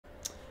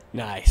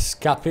Nice.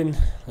 Capping.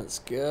 Let's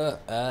go.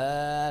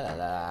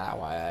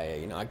 Why are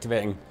you not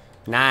activating?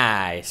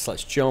 Nice.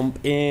 Let's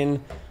jump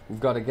in. We've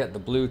got to get the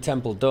blue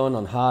temple done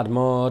on hard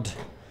mode.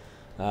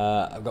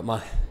 I've got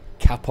my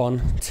cap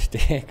on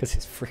today because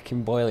it's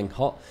freaking boiling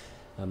hot.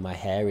 And my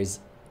hair is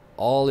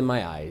all in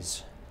my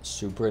eyes.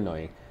 Super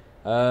annoying.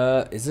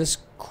 Is this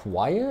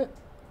quiet?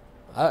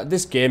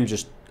 This game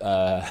just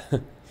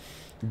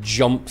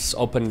jumps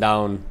up and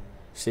down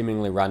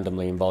seemingly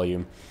randomly in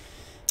volume.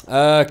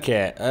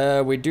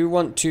 Okay, we do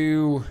want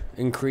to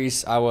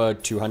increase our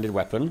two-handed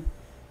weapon.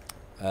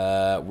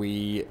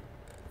 We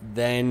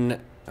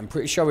then, I'm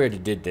pretty sure we already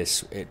did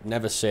this. It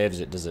never saves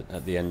it, does it,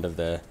 at the end of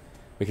the,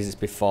 because it's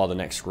before the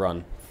next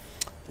run.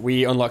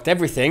 We unlocked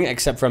everything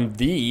except from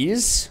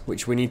these,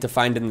 which we need to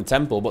find in the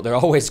temple, but they're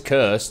always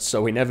cursed,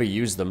 so we never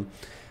use them.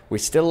 We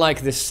still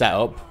like this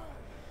setup.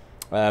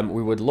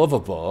 We would love a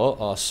bow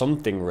or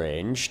something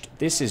ranged.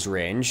 This is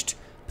ranged.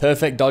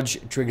 Perfect dodge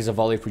triggers a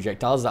volley of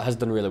projectiles. That has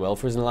done really well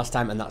for us in the last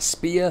time. And that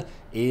spear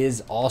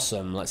is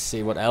awesome. Let's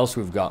see what else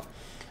we've got.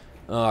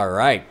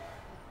 Alright.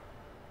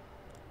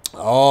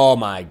 Oh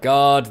my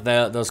god.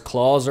 Those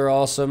claws are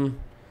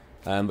awesome.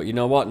 But you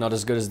know what? Not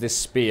as good as this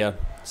spear.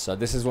 So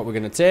this is what we're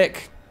going to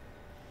take.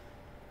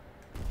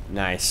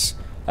 Nice.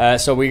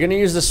 So we're going to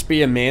use the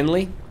spear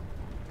mainly.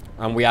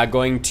 And we are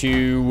going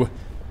to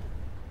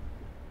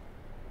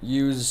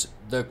use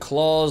the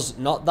claws,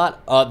 not that,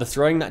 the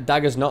throwing that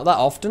daggers not that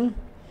often.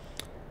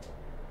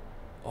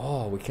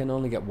 Oh, we can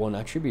only get one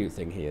attribute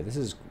thing here. This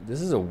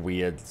is a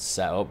weird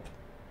setup.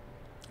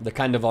 They're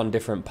kind of on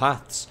different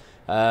paths.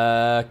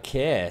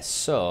 Okay,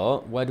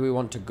 so where do we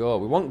want to go?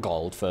 We want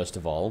gold first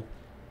of all.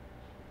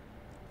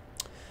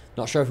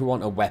 Not sure if we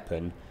want a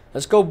weapon.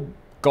 Let's go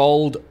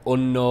gold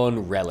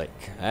unknown relic,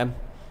 and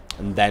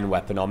then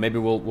weapon, or maybe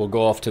we'll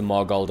go off to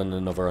more gold and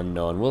another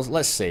unknown.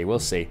 Let's see. We'll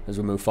see as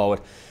we move forward.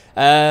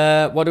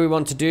 What do we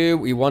want to do?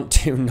 We want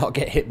to not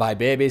get hit by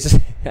babies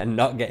and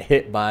not get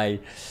hit by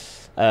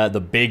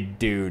the big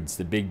dudes.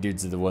 The big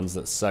dudes are the ones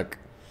that suck.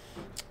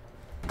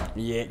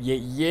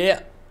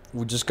 Yeah.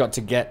 We just got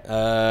to get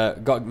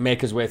got to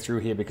make us way through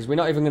here because we're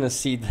not even going to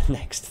see the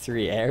next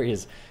 3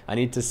 areas. I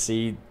need to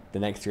see the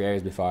next 3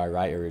 areas before I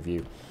write a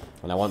review,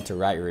 and I want to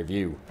write a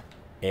review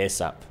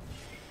ASAP.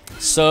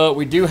 So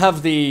we do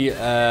have the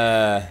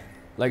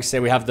like I say,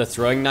 we have the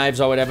throwing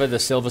knives or whatever, the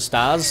silver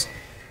stars.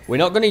 We're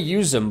not going to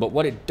use them, but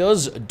what it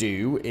does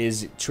do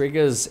is it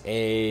triggers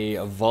a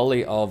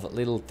volley of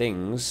little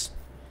things,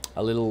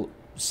 a little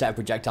set of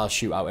projectiles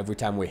shoot out every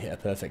time we hit a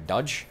perfect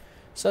dodge.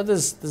 So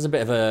there's a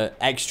bit of a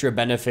extra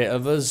benefit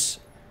of us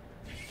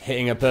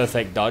hitting a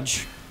perfect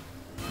dodge.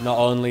 Not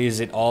only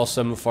is it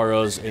awesome for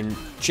us in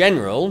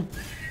general,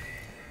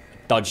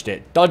 dodged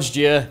you.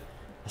 I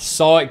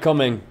saw it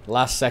coming.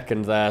 Last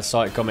second there, I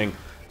saw it coming.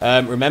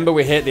 Remember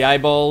we hit the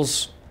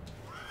eyeballs.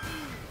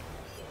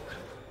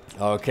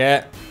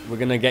 Okay, we're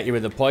gonna get you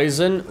with the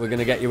poison. We're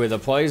gonna get you with the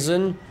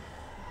poison.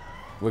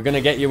 We're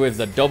gonna get you with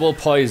the double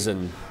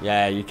poison.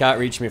 Yeah, you can't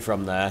reach me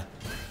from there.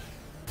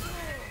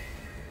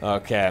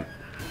 Okay.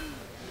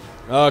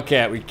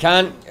 Okay, we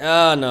can't.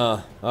 Oh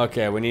no.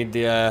 Okay, we need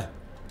the.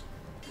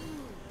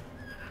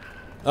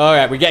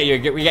 Alright, we get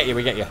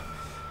you.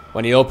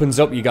 When he opens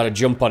up, you gotta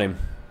jump on him.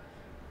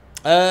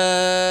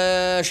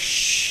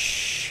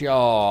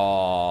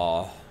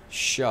 Sure.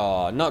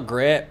 Not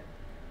great.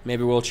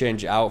 Maybe we'll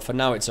change it out. For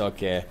now, it's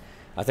okay.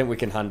 I think we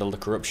can handle the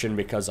corruption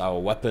because our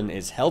weapon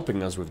is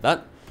helping us with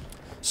that.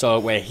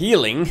 So we're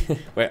healing.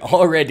 We're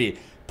already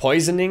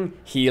poisoning,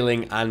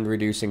 healing, and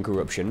reducing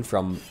corruption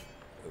from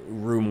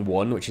room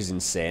 1, which is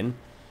insane.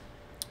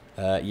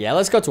 Yeah,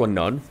 let's go to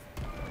unknown.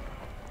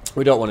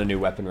 We don't want a new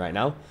weapon right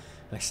now.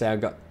 Like I say, I've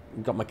got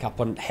my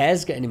cap on.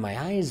 Hair's getting in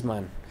my eyes,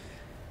 man.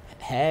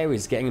 Hair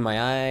is getting in my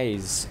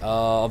eyes.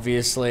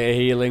 Obviously a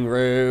healing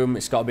room.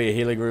 It's got to be a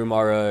healing room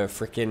or a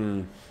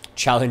freaking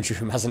challenge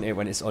room, hasn't it,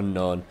 when it's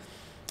unknown.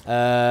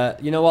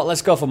 You know what?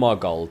 Let's go for more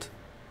gold.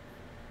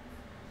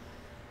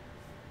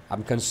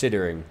 I'm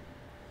considering.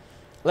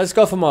 Let's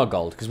go for more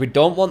gold because we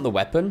don't want the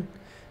weapon.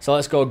 So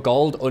let's go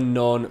gold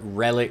unknown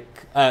relic,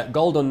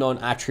 gold unknown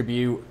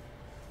attribute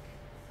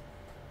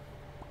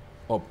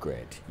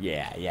upgrade.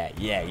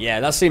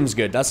 Yeah. That seems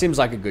good. That seems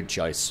like a good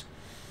choice.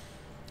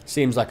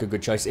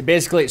 It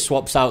basically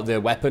swaps out the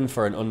weapon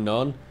for an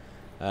unknown,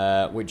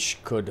 which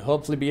could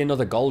hopefully be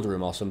another gold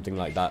room or something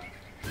like that.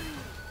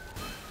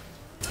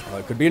 Or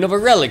it could be another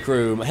relic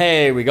room.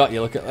 Hey, we got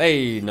you. Look at.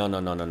 Hey, no.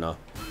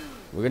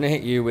 We're gonna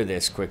hit you with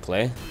this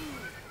quickly.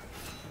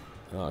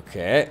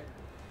 Okay.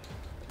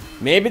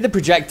 Maybe the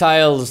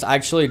projectiles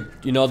actually,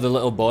 you know, the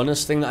little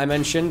bonus thing that I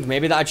mentioned,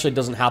 maybe that actually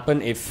doesn't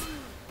happen if...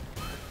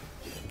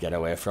 Get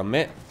away from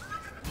it.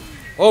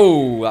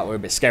 Oh, that were a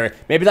bit scary.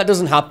 Maybe that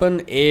doesn't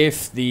happen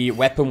if the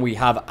weapon we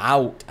have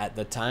out at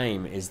the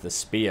time is the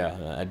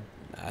spear.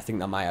 I think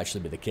that might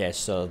actually be the case.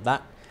 So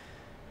that...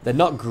 They're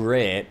not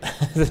great.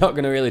 They're not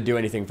going to really do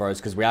anything for us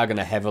because we are going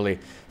to heavily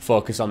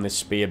focus on this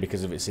spear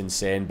because of its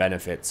insane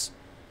benefits.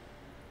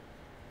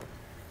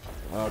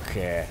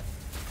 Okay.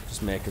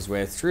 Just make his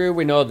way through.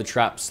 We know the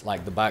traps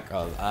like the back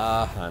of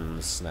our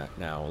hands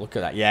now. Look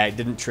at that. Yeah, it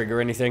didn't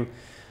trigger anything.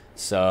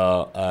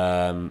 So,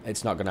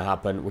 it's not going to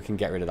happen. We can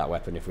get rid of that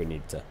weapon if we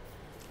need to.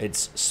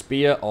 It's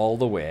spear all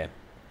the way.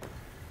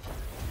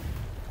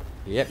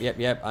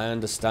 Yep. I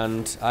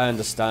understand. I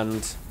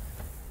understand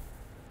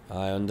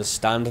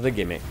the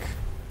gimmick.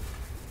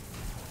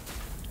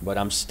 But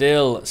I'm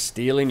still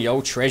stealing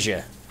your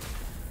treasure.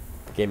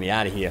 Get me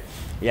out of here.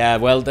 Yeah,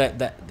 well,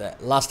 the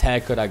last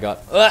haircut I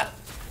got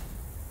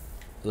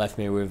left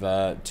me with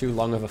too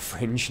long of a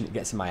fringe, and it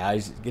gets in my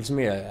eyes. It gives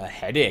me a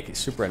headache.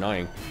 It's super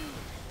annoying.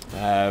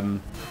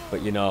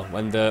 But you know,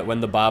 when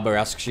the barber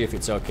asks you if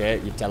it's okay,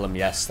 you tell him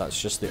yes. That's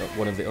just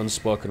one of the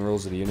unspoken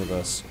rules of the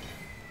universe.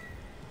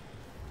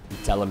 You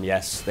tell them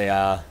yes. They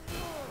are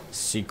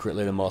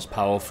secretly the most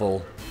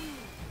powerful.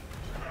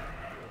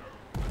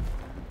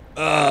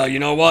 You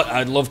know what?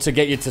 I'd love to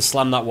get you to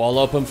slam that wall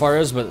open for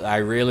us, but I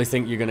really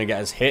think you're going to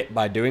get us hit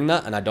by doing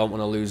that, and I don't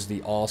want to lose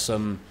the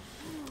awesome...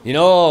 You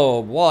know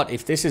what?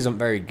 If this isn't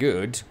very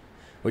good,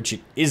 which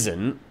it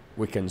isn't,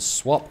 we can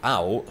swap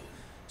out,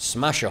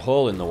 smash a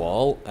hole in the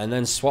wall, and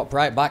then swap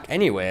right back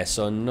anyway,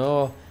 so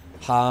no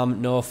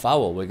harm, no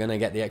foul. We're going to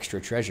get the extra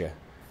treasure.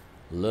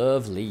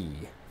 Lovely.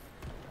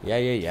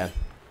 Yeah.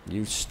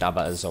 You stab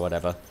at us or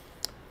whatever.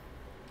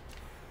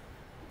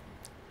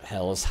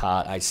 Hell's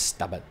heart, I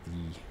stab at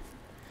thee.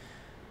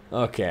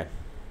 Okay.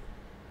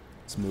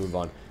 Let's move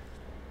on.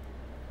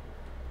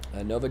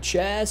 Another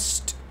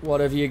chest.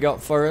 What have you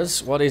got for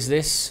us? What is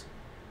this?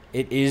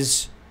 It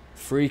is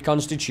free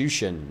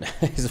constitution.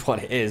 Is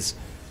what it is.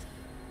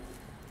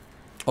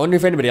 I wonder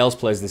if anybody else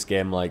plays this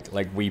game like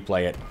we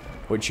play it,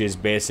 which is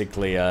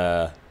basically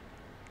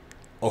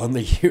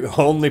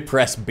only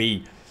press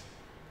B.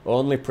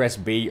 Only press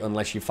B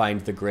unless you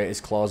find the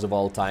greatest claws of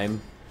all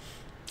time,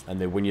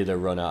 and they win you the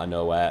run out of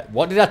nowhere.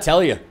 What did I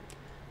tell you?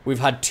 We've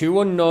had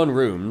two unknown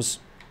rooms.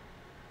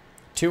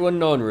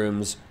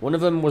 One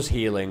of them was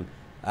healing,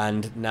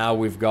 and now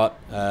we've got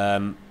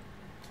a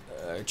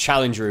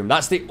challenge room.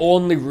 That's the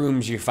only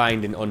rooms you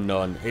find in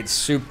unknown. It's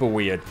super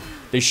weird.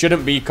 They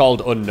shouldn't be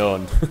called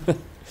unknown.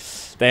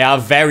 They are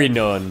very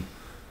known.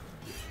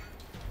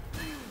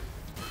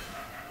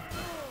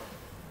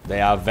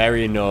 They are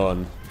very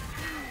known.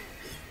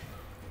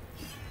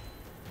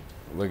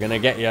 We're gonna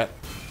get you.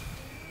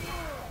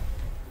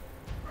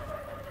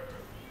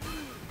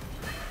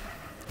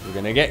 We're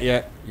gonna get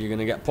you. You're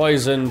gonna get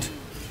poisoned.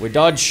 We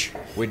dodge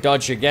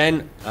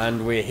again,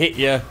 and we hit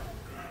you.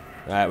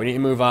 Right, we need to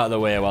move out of the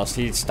way whilst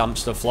he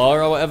stamps the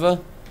floor or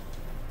whatever.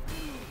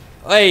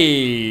 Hey,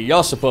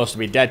 you're supposed to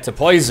be dead to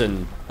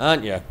poison,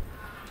 aren't you?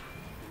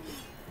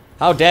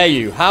 How dare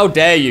you? How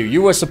dare you?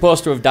 You were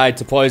supposed to have died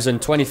to poison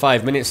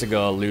 25 minutes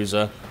ago,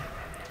 loser.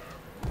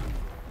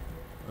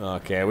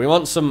 Okay, we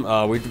want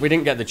some... we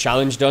didn't get the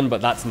challenge done,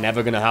 but that's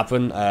never going to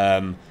happen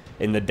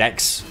in the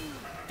Dex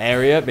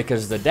area,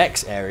 because the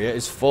Dex area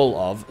is full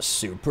of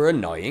super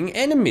annoying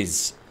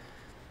enemies,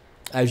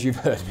 as you've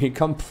heard me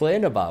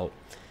complain about.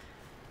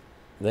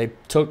 They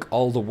took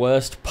all the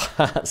worst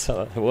parts,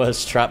 the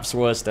worst traps,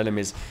 worst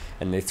enemies,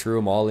 and they threw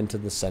them all into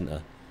the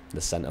center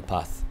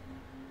path.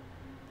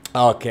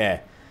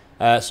 Okay,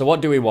 so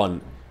what do we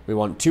want? We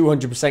want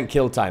 200%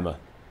 kill timer.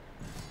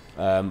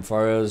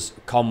 For us,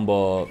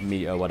 combo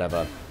meter,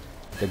 whatever.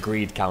 The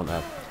greed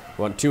counter.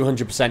 We want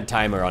 200%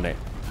 timer on it.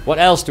 What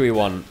else do we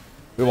want?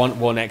 We want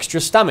 1 extra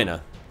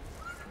stamina.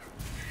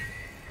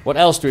 What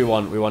else do we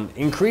want? We want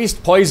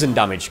increased poison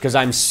damage, because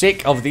I'm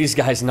sick of these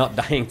guys not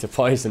dying to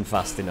poison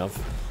fast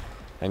enough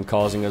and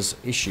causing us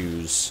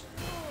issues.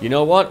 You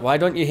know what? Why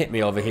don't you hit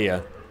me over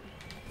here?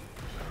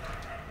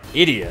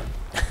 Idiot.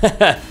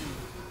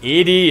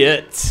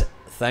 Idiot.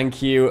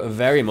 Thank you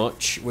very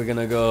much. We're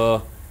gonna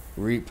go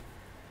reap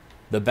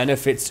the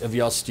benefits of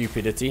your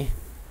stupidity.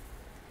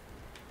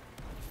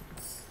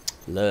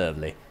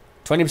 Lovely.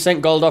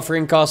 20% gold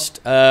offering cost.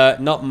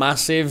 Not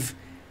massive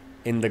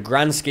in the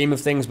grand scheme of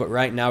things, but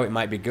right now it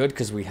might be good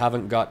because we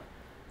haven't got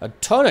a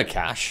ton of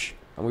cash,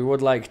 and we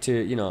would like to,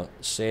 you know,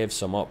 save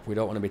some up. We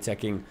don't want to be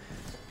taking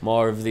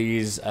more of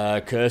these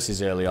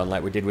curses early on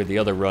like we did with the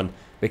other run,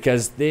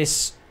 because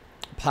this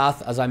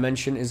path, as I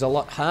mentioned, is a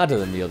lot harder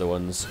than the other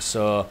ones.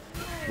 So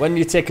when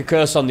you take a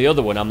curse on the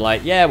other one, I'm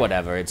like, yeah,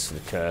 whatever, it's the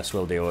curse,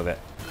 we'll deal with it.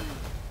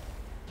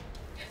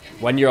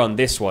 When you're on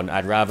this one,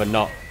 I'd rather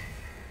not,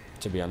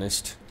 to be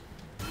honest.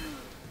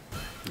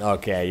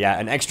 Okay, yeah,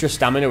 an extra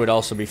stamina would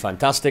also be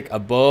fantastic. A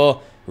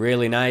bow,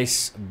 really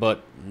nice,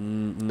 but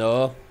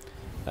no.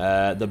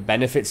 The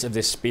benefits of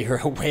this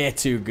spear are way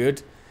too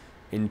good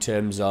in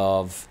terms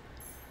of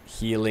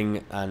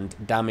healing and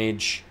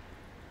damage,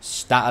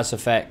 status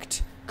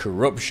effect,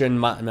 corruption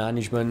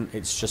management.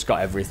 It's just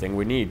got everything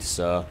we need,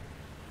 so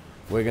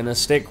we're gonna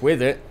stick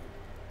with it,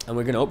 and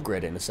we're gonna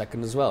upgrade it in a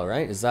second as well,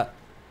 right?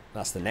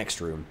 That's the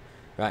next room.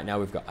 Right now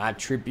we've got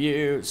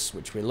attributes,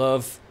 which we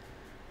love.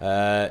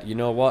 You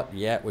know what?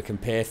 Yeah, we can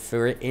pay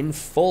for it in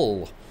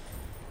full.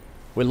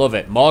 We love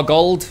it. More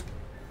gold,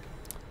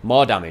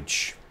 more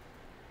damage.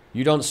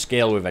 You don't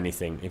scale with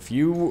anything. If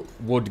you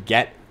would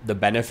get the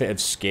benefit of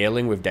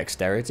scaling with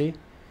dexterity,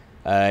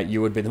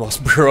 you would be the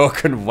most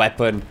broken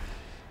weapon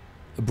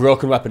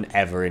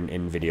ever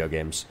in video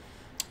games.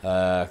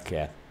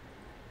 Okay.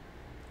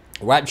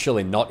 We're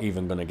actually not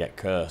even going to get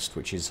cursed,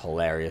 which is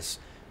hilarious.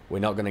 We're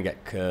not going to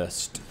get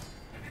cursed.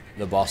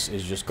 The boss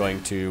is just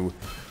going to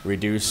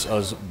reduce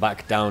us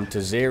back down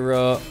to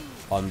 0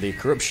 on the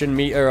corruption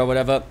meter or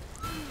whatever.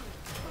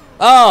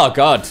 Oh,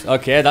 God.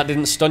 Okay, that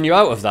didn't stun you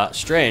out of that.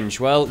 Strange.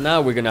 Well,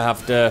 now we're going to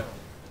have to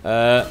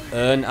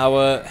earn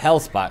our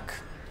health back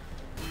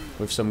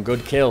with some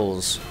good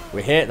kills.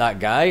 We hate that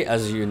guy,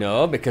 as you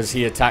know, because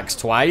he attacks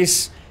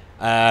twice.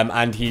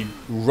 And he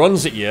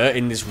runs at you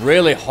in this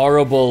really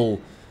horrible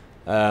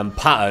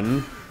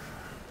pattern.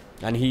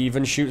 And he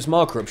even shoots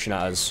more corruption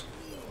at us.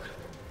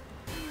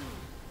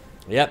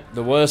 Yep,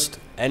 the worst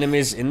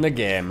enemies in the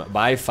game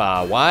by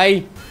far.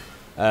 Why?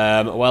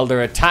 Well,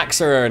 their attacks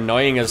are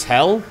annoying as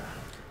hell.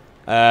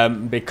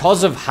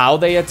 Because of how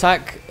they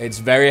attack, it's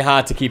very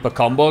hard to keep a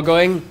combo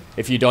going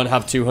if you don't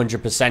have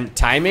 200%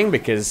 timing,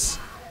 because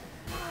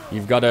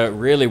you've got to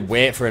really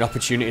wait for an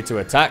opportunity to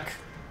attack,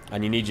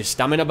 and you need your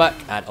stamina back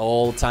at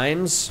all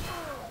times.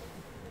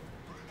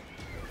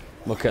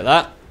 Look at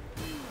that.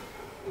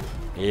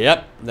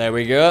 Yep, there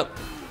we go.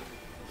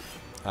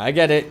 I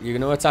get it. You're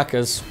going to attack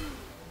us.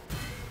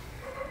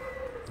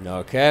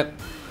 Okay.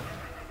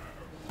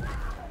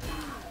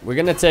 We're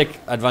going to take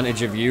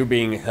advantage of you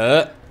being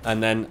hurt,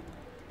 and then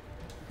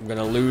I'm going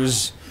to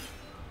lose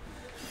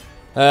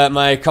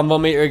my combo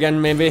meter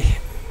again, maybe.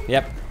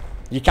 Yep.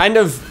 You kind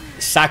of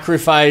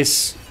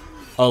sacrifice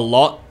a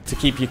lot to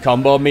keep your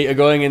combo meter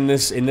going in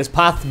this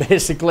path.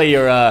 Basically,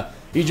 you're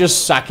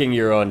just sacking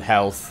your own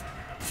health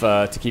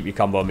to keep your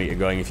combo meter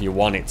going if you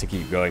want it to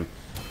keep going.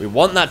 We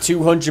want that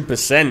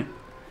 200%.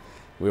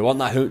 We want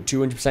that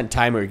 200%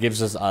 timer. It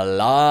gives us a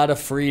lot of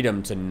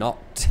freedom to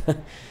not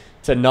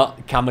to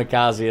not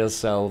kamikaze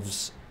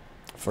ourselves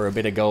for a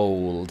bit of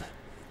gold.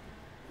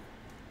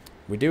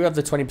 We do have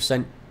the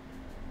 20%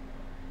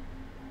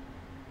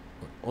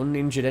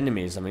 uninjured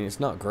enemies. I mean, it's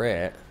not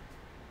great.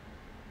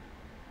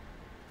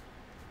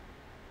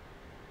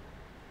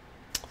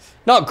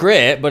 Not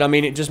great, but I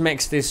mean, it just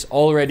makes this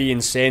already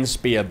insane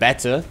spear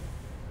better.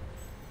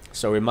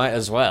 So we might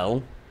as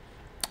well.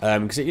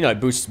 Because, you know,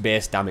 it boosts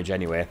base damage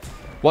anyway.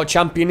 What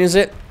champion is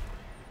it?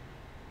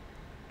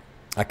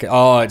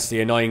 Oh, it's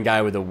the annoying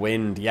guy with the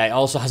wind. Yeah, it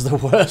also has the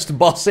worst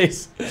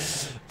bosses.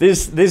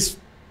 This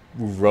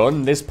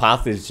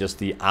path is just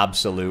the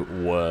absolute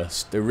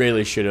worst. They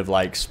really should have,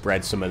 like,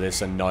 spread some of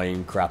this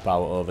annoying crap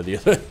out over the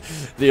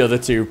other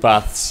two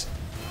paths.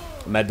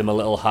 Made them a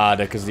little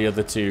harder, because the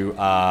other two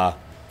are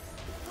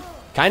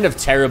kind of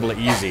terribly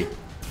easy.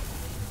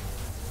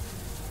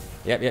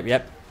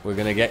 Yep. We're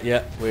going to get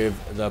you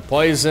with the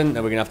poison, and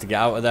we're going to have to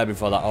get out of there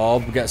before that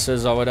orb gets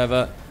us or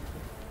whatever.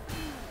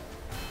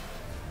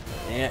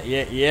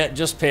 Yeah.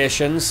 Just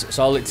patience. That's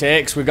all it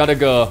takes. We gotta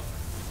go.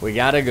 We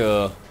gotta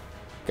go.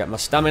 Get my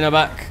stamina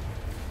back.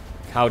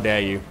 How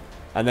dare you.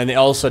 And then it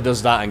also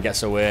does that and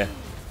gets away.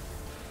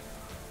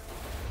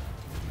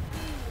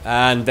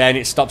 And then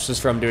it stops us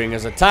from doing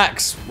his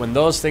attacks when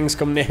those things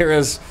come near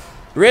us.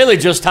 Really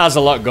just has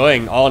a lot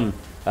going on.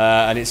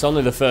 And it's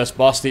only the first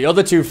boss. The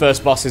other two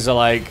first bosses are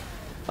like,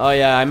 oh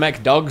yeah, I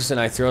make dogs and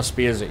I throw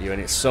spears at you.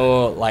 And it's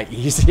so, like,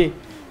 easy.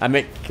 I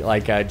make,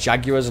 like,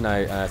 jaguars and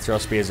I throw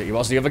spears at you.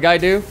 What's the other guy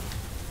do?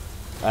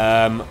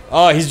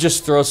 Oh, he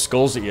just throws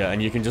skulls at you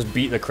and you can just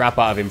beat the crap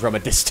out of him from a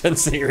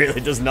distance. He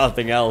really does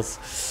nothing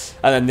else.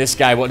 And then this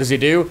guy, what does he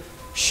do?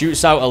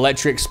 Shoots out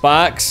electric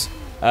sparks.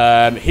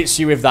 Hits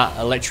you with that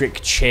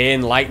electric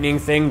chain lightning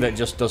thing that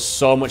just does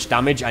so much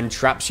damage and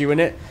traps you in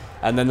it.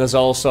 And then there's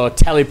also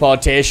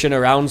teleportation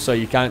around so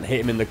you can't hit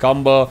him in the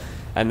combo.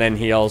 And then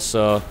he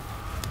also,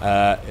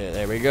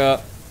 there we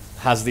go,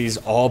 has these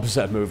orbs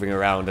that are moving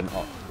around and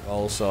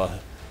also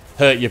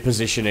hurt your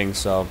positioning.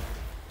 So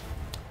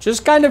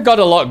just kind of got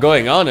a lot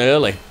going on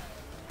early.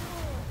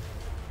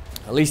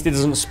 At least it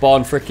doesn't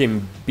spawn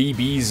freaking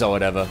BBs or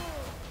whatever.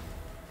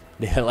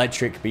 The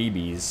electric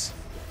BBs.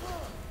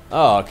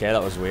 Oh, okay,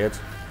 that was weird.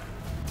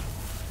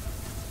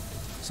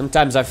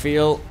 Sometimes I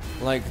feel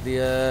like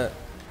the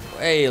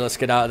hey, let's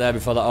get out of there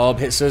before the orb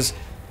hits us.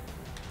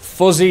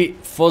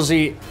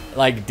 Fuzzy,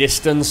 like,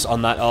 distance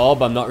on that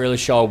orb. I'm not really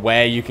sure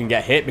where you can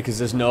get hit because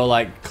there's no,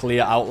 like,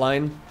 clear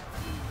outline.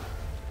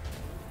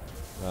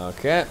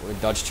 Okay, we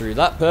dodged through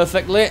that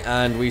perfectly,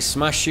 and we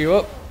smash you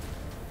up.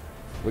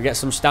 We get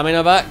some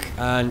stamina back,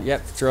 and,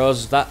 yep,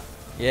 throws that.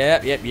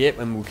 Yep,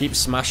 and we'll keep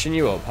smashing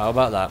you up. How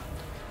about that?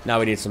 Now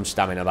we need some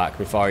stamina back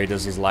before he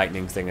does his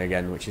lightning thing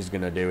again, which he's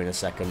going to do in a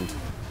second.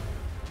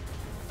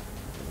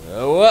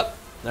 Oh,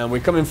 and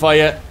we're coming for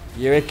you.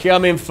 You're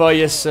coming for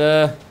you,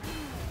 sir.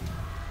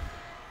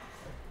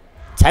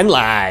 10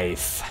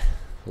 life.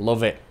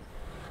 Love it.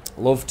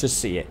 Love to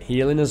see it.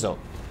 Healing us up.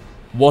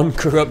 1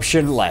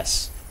 corruption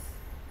less.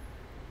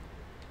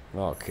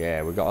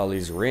 Okay, we've got all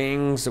these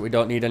rings that we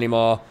don't need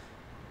anymore.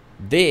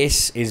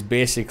 This is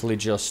basically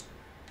just...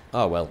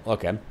 oh, well,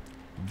 okay.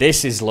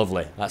 This is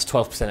lovely. That's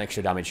 12%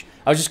 extra damage.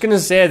 I was just going to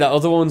say that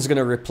other one's going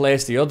to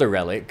replace the other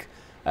relic,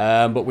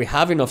 But we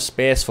have enough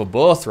space for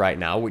both right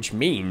now, which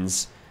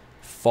means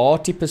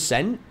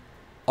 40%.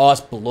 Oh,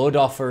 it's blood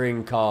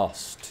offering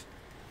cost.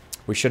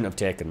 We shouldn't have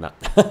taken that.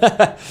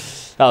 That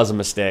was a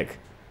mistake.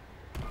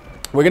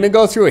 We're going to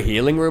go through a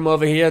healing room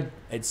over here.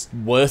 It's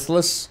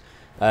worthless,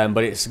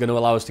 but it's going to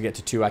allow us to get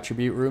to 2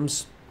 attribute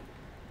rooms.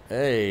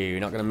 Hey, you're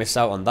not going to miss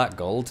out on that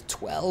gold.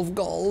 12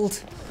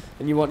 gold.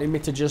 And you wanted me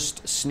to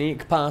just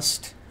sneak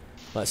past.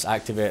 Let's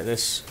activate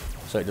this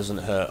so it doesn't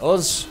hurt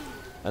us.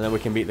 And then we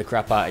can beat the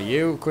crap out of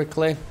you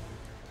quickly.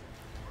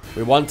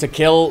 We want to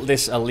kill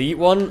this elite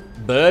one,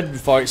 bird,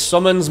 before it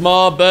summons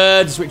more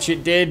birds, which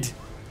it did.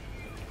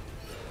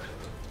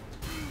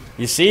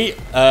 You see?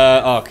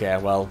 Okay,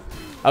 well.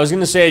 I was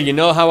going to say, you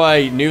know how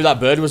I knew that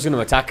bird was going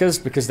to attack us?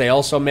 Because they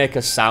also make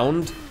a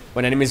sound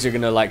when enemies are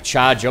going to, like,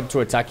 charge up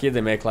to attack you.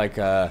 They make, like,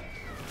 a...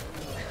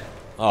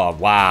 Oh,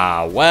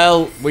 wow.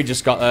 Well, we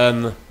just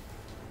got,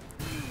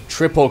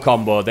 triple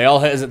combo. They all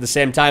hit us at the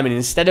same time. And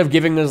instead of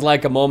giving us,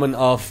 like, a moment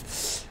of,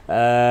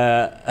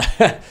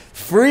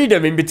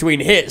 freedom in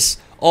between hits,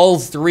 all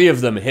 3 of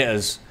them hit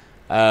us.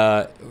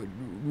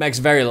 Makes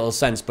very little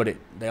sense, but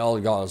they all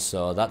got us.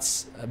 So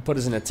that's put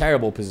us in a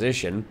terrible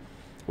position,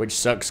 which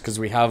sucks because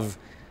we have...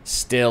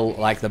 still,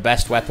 like, the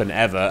best weapon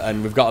ever,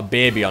 and we've got a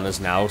baby on us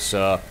now,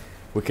 so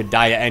we could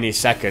die at any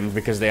second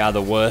because they are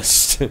the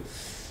worst.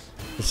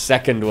 The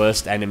second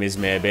worst enemies,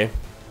 maybe.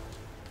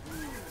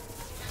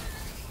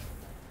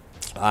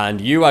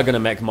 And you are going to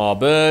make more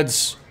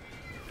birds.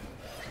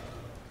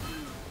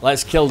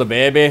 Let's kill the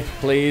baby,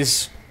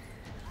 please.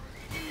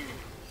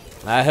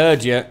 I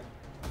heard you.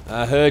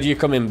 I heard you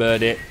coming,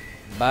 birdie.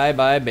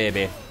 Bye-bye,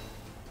 baby.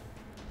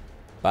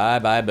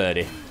 Bye-bye,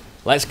 birdie.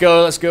 Let's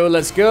go, let's go,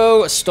 let's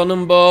go. Stun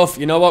them both.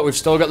 You know what? We've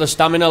still got the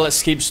stamina.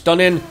 Let's keep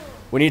stunning.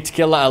 We need to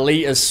kill that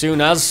elite as soon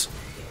as.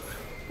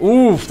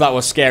 Ooh, that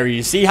was scary.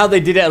 You see how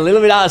they did it a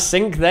little bit out of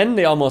sync then?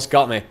 They almost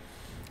got me.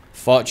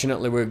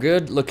 Fortunately, we're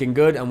good. Looking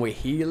good. And we're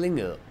healing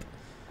up.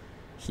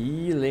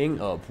 Healing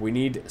up. We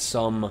need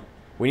some...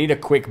 We need a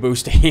quick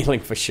boost of healing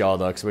for sure,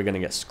 though, because we're going to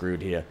get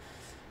screwed here.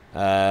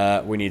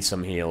 We need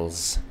some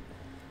heals.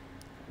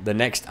 The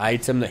next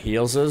item that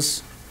heals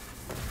us...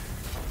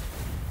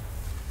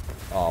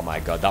 Oh my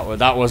god,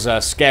 that was a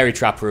scary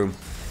trap room.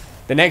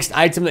 The next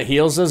item that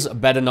heals us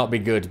better not be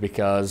good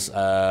because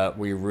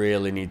we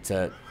really need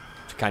to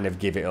kind of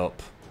give it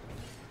up.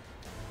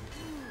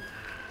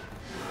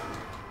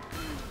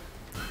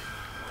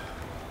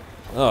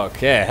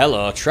 Okay,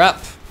 hello,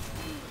 trap.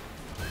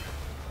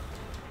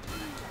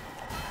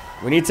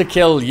 We need to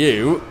kill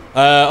you.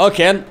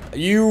 Okay,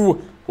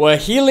 you were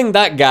healing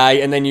that guy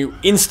and then you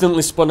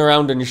instantly spun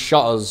around and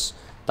shot us.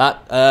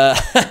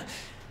 That,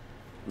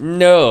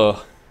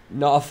 no.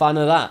 Not a fan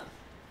of that.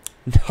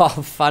 Not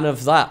a fan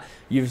of that.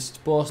 You're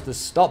supposed to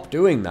stop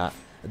doing that.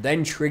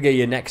 Then trigger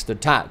your next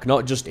attack.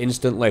 Not just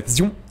instantly.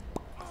 Zoom.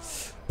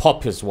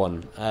 Pop us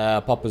one.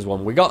 Pop us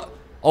one. We got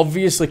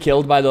obviously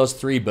killed by those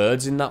 3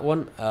 birds in that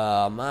one.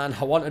 Man,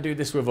 I want to do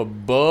this with a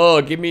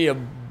bow. Give me a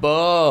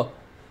bow.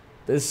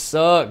 This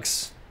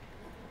sucks.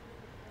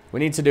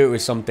 We need to do it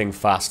with something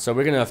fast. So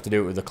we're going to have to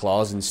do it with the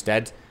claws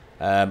instead.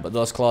 But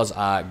those claws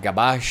are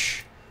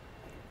gabash.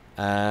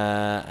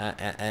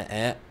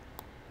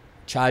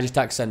 Charge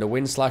attack, send a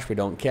wind slash. We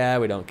don't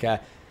care. We don't care.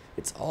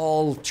 It's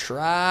all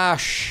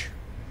trash.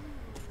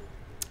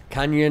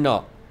 Can you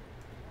not?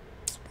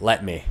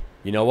 Let me.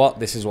 You know what?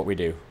 This is what we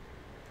do.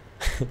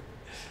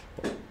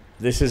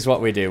 This is what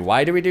we do.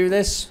 Why do we do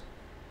this?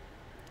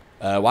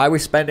 Why are we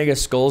spending our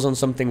skulls on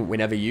something we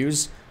never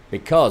use?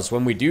 Because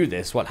when we do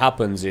this, what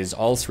happens is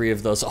all 3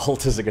 of those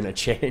altars are going to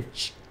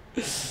change.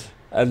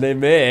 And they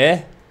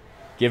may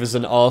give us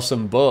an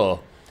awesome bow.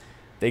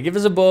 They give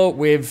us a bow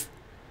with...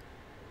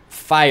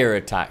 fire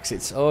attacks.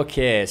 It's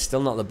okay. It's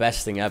still not the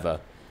best thing ever.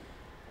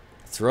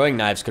 Throwing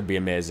knives could be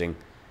amazing.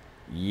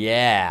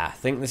 Yeah, I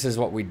think this is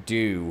what we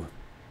do.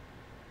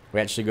 We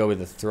actually go with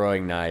the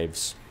throwing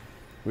knives.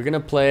 We're going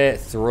to play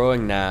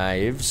throwing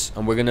knives.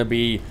 And we're going to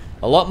be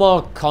a lot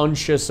more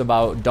conscious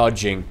about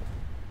dodging.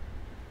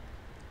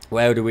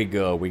 Where do we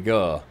go? We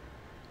go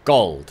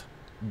gold.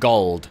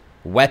 Gold.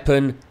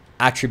 Weapon.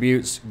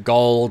 Attributes.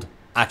 Gold.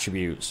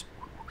 Attributes.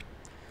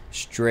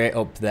 Straight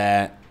up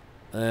there.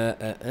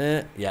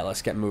 Yeah,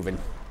 let's get moving.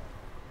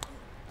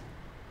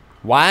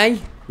 Why?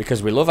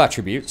 Because we love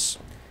attributes,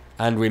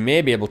 and we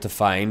may be able to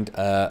find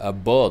a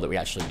bow that we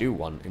actually do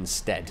want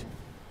instead.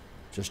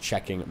 Just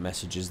checking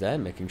messages there,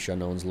 making sure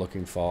no one's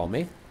looking for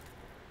me.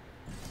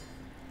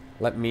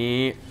 Let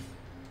me...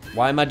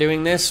 Why am I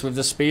doing this with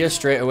the spear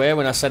straight away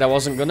when I said I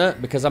wasn't gonna?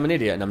 Because I'm an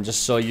idiot, and I'm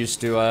just so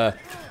used to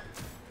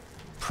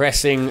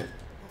pressing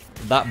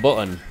that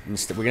button.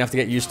 Instead, we're gonna have to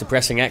get used to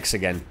pressing X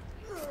again.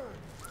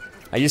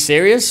 Are you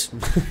serious?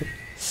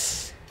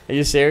 Are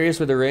you serious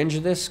with the range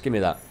of this? Give me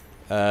that.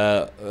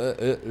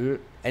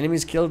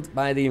 Enemies killed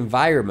by the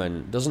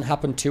environment. Doesn't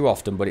happen too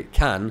often, but it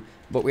can.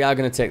 But we are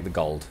going to take the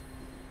gold.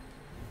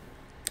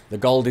 The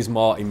gold is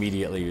more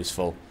immediately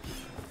useful.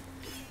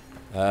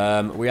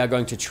 We are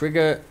going to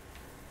trigger...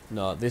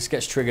 No, this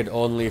gets triggered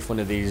only if one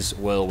of these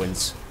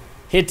whirlwinds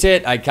Hit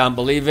it. I can't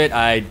believe it.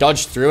 I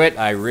dodged through it.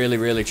 I really,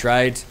 really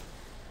tried.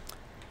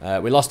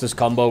 We lost his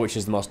combo, which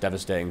is the most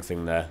devastating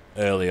thing there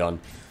early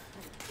on.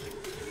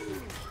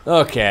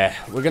 Okay,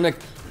 we're gonna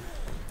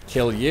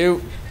kill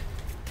you.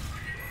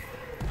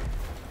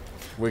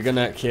 We're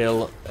gonna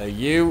kill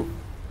you.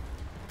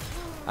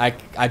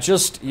 I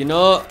just, you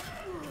know,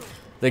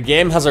 the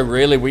game has a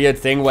really weird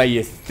thing where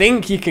you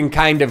think you can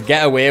kind of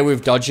get away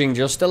with dodging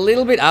just a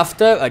little bit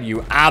after, and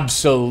you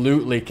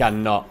absolutely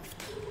cannot.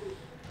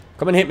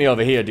 Come and hit me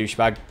over here,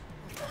 douchebag.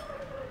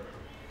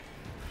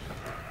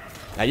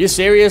 Are you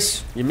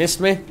serious? You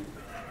missed me?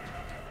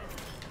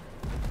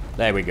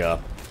 There we go.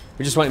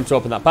 We just want him to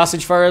open that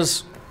passage for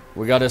us.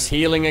 We got us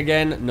healing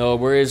again. No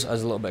worries.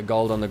 There's a little bit of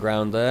gold on the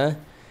ground there.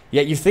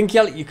 Yeah, you think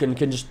you can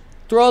just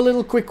throw a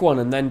little quick one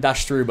and then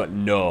dash through, but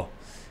no.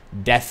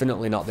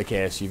 Definitely not the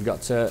case. You've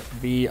got to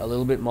be a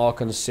little bit more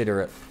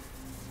considerate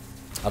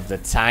of the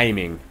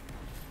timing.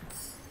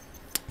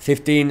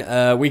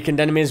 15 weakened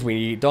enemies.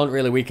 We don't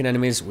really weaken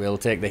enemies. We'll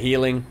take the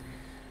healing.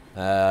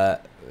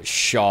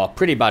 Sure.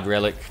 Pretty bad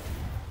relic.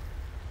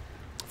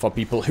 For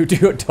people who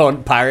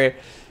don't parry,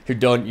 who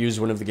don't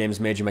use one of the game's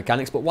major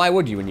mechanics. But why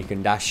would you when you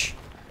can dash?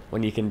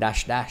 When you can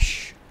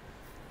dash.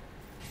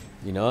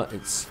 You know,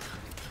 it's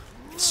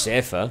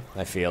safer,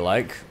 I feel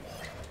like.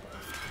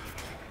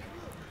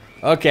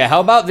 Okay,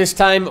 how about this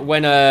time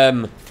when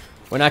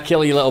I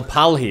kill your little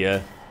pal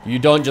here, you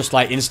don't just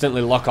like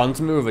instantly lock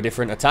onto me with a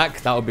different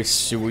attack? That would be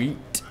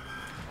sweet.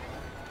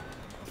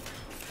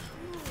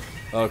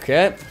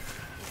 Okay.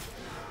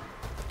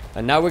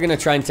 And now we're gonna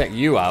try and take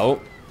you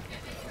out.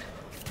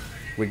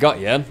 We got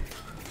you.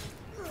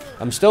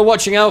 I'm still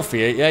watching out for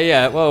you.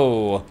 Yeah.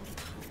 Whoa.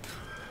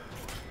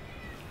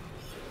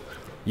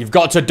 You've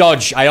got to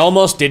dodge. I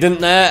almost didn't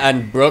there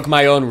and broke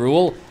my own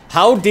rule.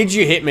 How did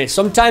you hit me?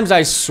 Sometimes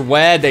I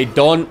swear they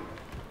don't.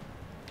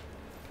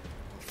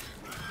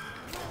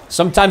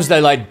 Sometimes they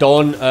like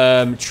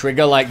don't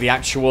trigger like the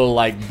actual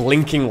like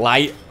blinking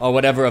light or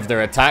whatever of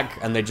their attack,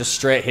 and they just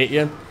straight hit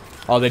you.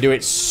 Or they do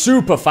it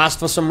super fast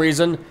for some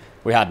reason.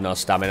 We had no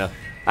stamina.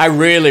 I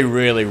really,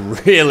 really,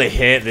 really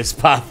hate this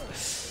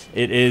path.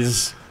 It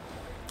is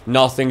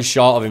nothing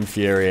short of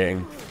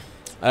infuriating.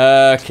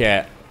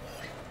 Okay.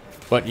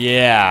 But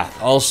yeah,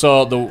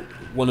 also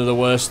one of the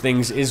worst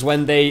things is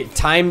when they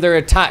time their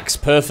attacks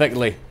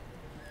perfectly.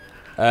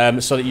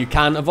 So that you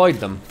can't avoid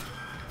them.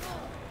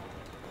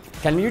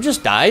 Can you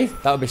just die?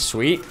 That would be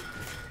sweet.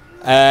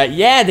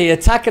 Yeah, they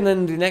attack and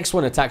then the next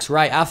one attacks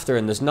right after,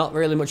 and there's not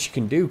really much you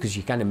can do because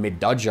you're kind of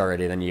mid-dodge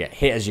already, then you get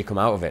hit as you come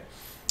out of it.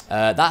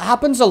 That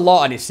happens a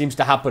lot, and it seems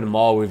to happen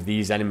more with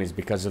these enemies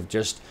because of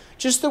just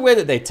the way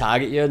that they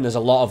target you, and there's a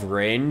lot of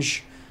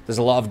range. There's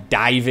a lot of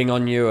diving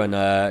on you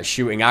and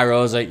shooting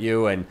arrows at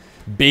you and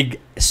big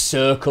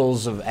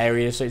circles of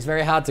areas, so it's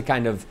very hard to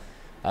kind of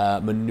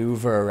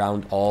maneuver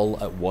around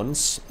all at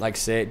once. Like I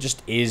say, it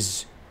just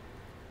is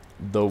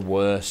the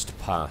worst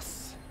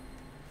path.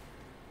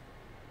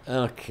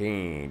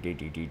 Okay,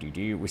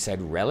 we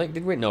said relic,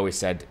 did we? No, we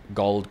said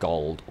gold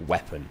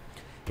weapon.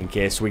 In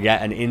case we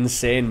get an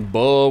insane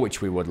bow,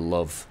 which we would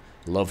love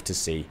to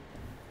see.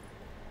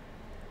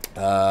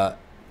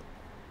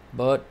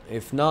 But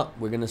if not,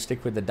 we're going to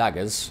stick with the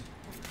daggers.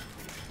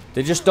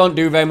 They just don't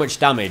do very much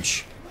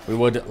damage. We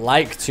would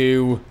like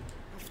to...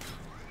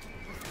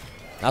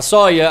 I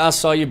saw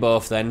you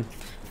both then.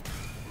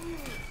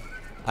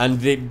 And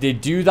they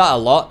do that a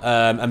lot.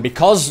 And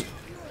because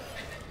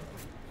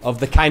of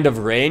the kind of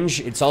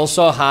range, it's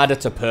also harder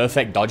to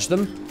perfect dodge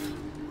them.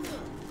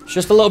 It's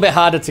just a little bit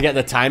harder to get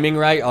the timing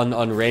right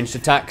on ranged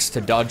attacks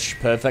to dodge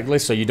perfectly,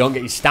 so you don't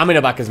get your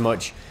stamina back as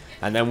much.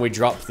 And then we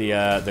drop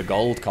the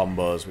gold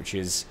combos, which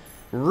is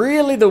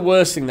really the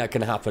worst thing that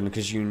can happen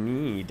because you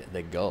need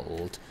the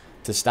gold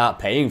to start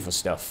paying for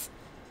stuff.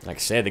 Like I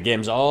say, the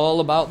game's all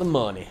about the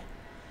money.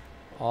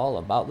 All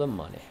about the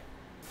money.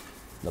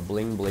 The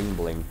bling, bling,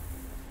 bling.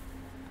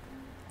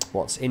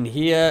 What's in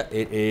here?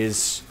 It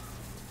is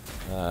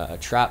a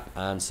trap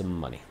and some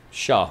money.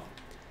 Sure.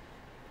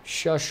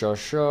 Sure.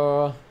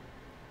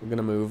 We're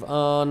gonna move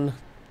on.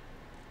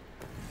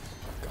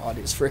 God,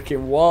 it's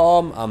freaking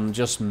warm. I'm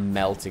just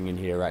melting in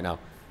here right now.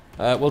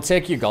 We'll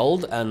take your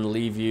gold and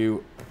leave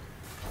you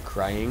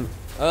crying.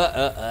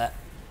 We're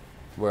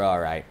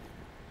alright.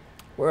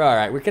 We're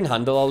alright. We can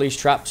handle all these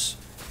traps,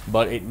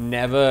 but it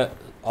never,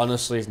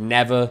 honestly,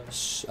 never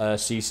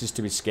ceases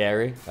to be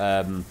scary.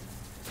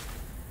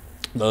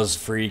 Those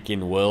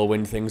freaking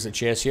whirlwind things that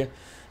chase you.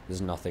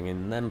 There's nothing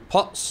in them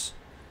pots.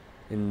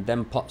 In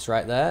them pots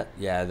right there.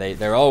 Yeah,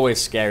 they're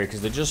always scary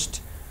because they're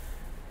just...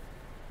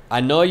 I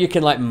know you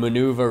can like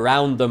maneuver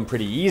around them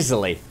pretty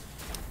easily,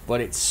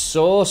 but it's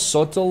so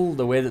subtle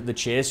the way that they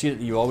chase you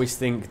that you always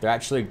think they're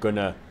actually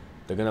gonna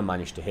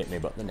manage to hit me,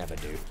 but they never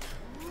do.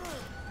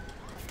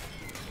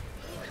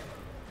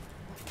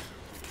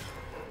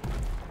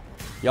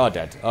 You're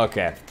dead.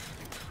 Okay.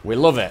 We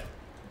love it.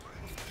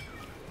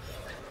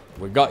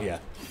 We got you.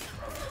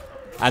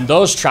 And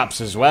those traps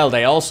as well,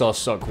 they also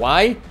suck.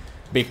 Why?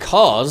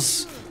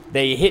 Because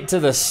they hit to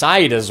the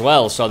side as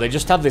well, so they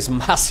just have this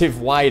massive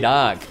wide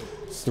arc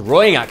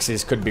Throwing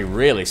axes could be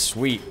really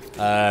sweet.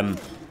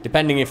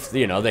 Depending if,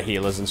 you know, the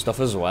healers and stuff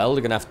as well.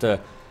 They're going to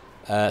have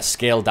to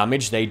scale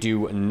damage. They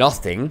do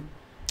nothing.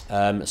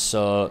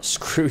 So,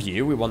 screw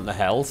you. We want the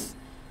health.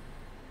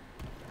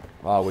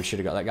 Oh, we should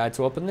have got that guy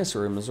to open this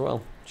room as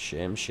well.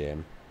 Shame,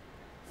 shame.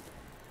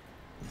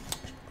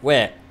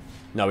 Wait.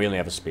 No, we only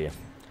have a spear.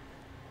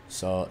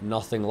 So,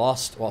 nothing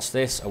lost. What's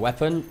this? A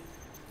weapon?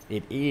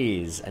 It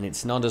is, and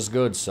it's not as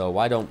good. So,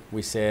 why don't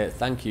we say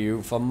thank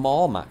you for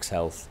more max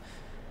health?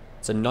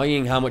 It's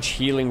annoying how much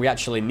healing we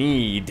actually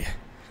need.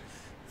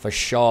 For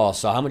sure.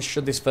 So, how much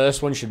should this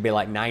first one? Should be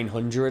like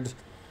 900.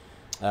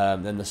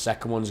 Then the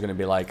second one's going to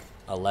be like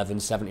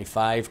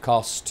 1175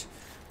 cost.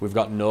 We've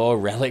got no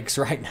relics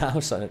right now,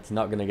 so it's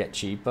not going to get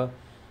cheaper.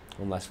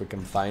 Unless we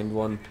can find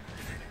one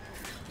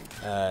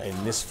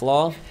in this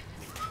floor.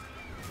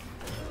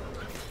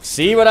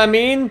 See what I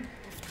mean?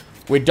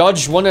 We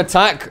dodged one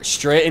attack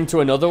straight into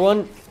another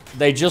one.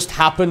 They just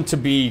happen to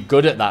be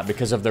good at that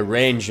because of the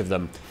range of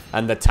them.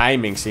 And the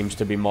timing seems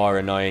to be more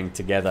annoying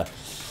together.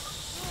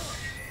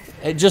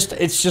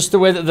 It's just the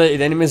way that the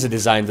enemies are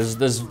designed.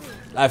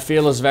 I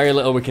feel there's very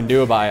little we can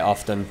do about it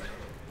often.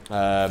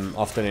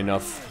 Often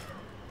enough.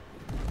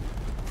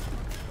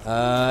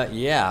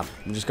 Yeah.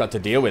 We've just got to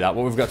deal with that.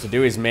 What we've got to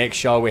do is make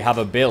sure we have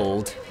a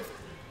build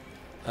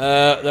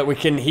that we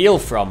can heal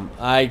from.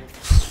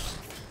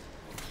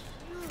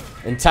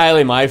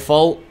 Entirely my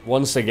fault,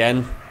 once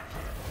again.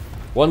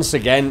 Once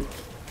again,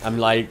 I'm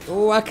like,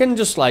 oh, I can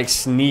just like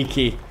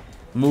sneaky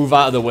move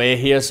out of the way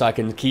here so I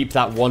can keep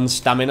that one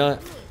stamina,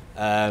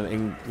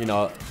 you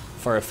know,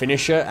 for a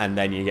finisher, and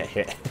then you get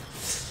hit.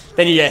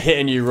 Then you get hit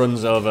and you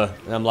runs over.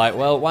 And I'm like,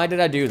 well, why did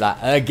I do that?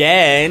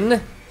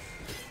 Again?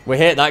 We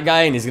hit that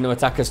guy and he's going to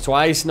attack us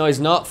twice. No,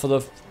 he's not, for the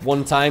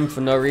one time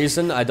for no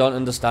reason. I don't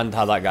understand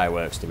how that guy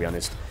works, to be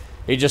honest.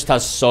 He just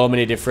has so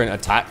many different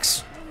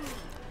attacks.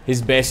 He's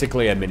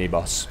basically a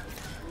mini-boss.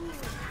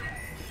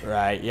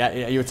 Right,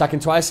 yeah, are you attacking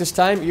twice this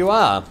time? You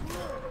are.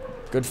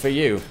 Good for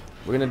you.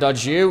 We're going to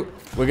dodge you.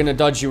 We're going to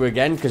dodge you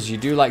again, because you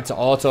do like to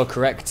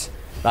auto-correct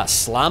that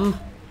slam.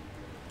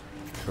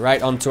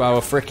 Right onto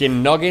our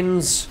freaking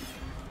noggins.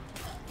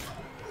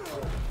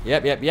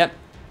 Yep.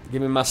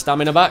 Give me my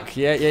stamina back.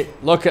 Yeah.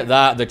 Look at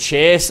that. The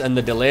chase and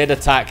the delayed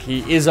attack.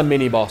 He is a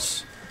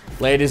mini-boss.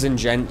 Ladies and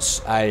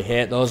gents, I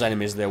hate those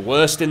enemies. They're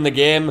worst in the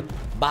game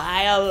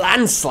by a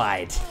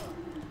landslide.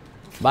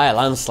 By a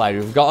landslide.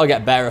 We've got to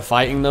get better at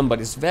fighting them,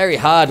 but it's very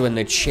hard when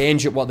they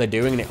change up what they're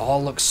doing and it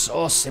all looks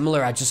so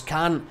similar. I just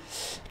can't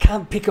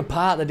pick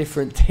apart the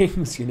different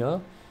things, you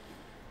know?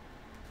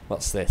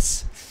 What's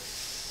this?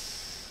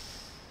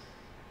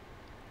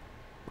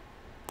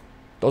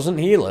 Doesn't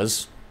heal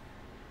us.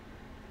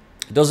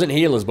 It doesn't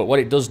heal us, but what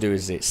it does do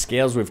is it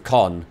scales with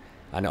con,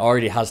 and it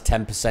already has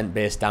 10%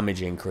 base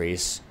damage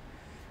increase.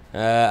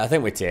 I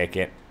think we take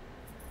it.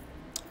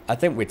 I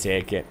think we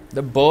take it.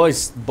 The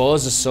bows are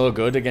so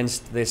good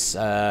against this.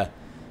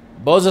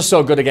 Bows are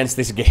so good against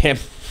this game.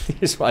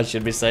 Is what I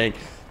should be saying.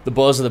 The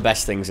bows are the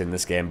best things in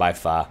this game by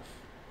far.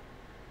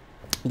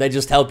 They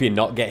just help you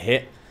not get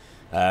hit.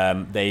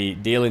 They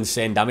deal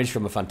insane damage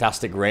from a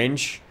fantastic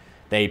range.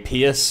 They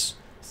pierce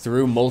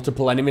through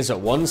multiple enemies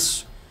at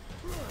once.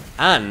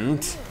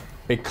 And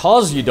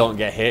because you don't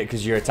get hit,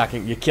 because you're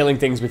killing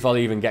things before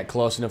they even get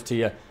close enough to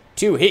you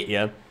to hit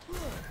you,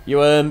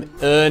 you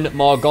earn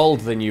more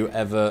gold than you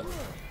ever,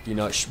 you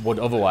know, would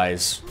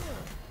otherwise.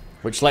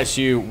 Which lets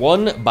you,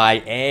 one, buy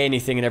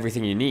anything and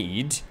everything you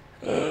need.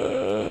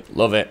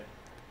 Love it.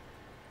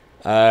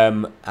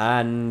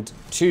 And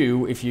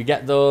two, if you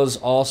get those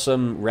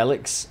awesome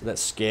relics that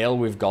scale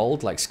with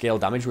gold, like scale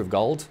damage with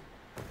gold,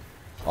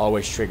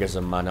 always triggers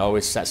them, man.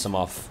 Always sets them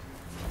off.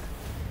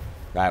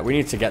 Right, we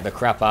need to get the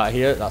crap out of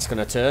here. That's going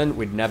to turn.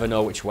 We'd never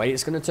know which way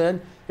it's going to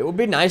turn. It would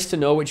be nice to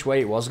know which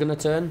way it was going to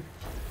turn.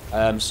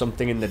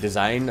 Something in the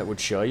design that would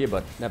show you,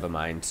 but never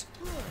mind.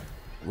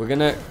 We're going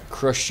to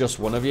crush just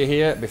one of you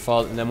here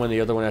before, and then when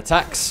the other one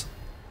attacks.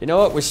 You know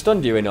what? We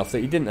stunned you enough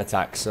that you didn't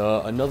attack, so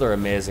another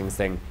amazing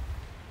thing.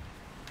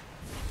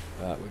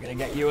 We're going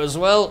to get you as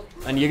well,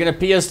 and you're going to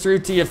pierce through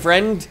to your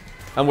friend.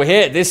 And we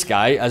hate this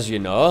guy, as you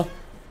know.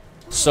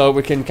 So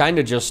we can kind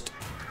of just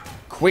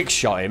quick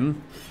shot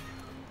him.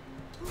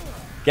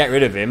 Get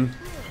rid of him.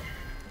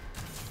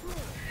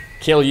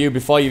 Kill you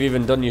before you've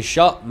even done your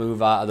shot.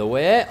 Move out of the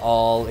way.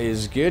 All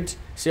is good.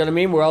 See what I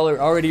mean? We're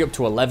already up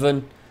to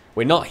 11.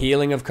 We're not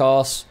healing, of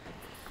course.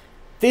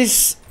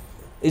 This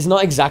is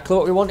not exactly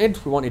what we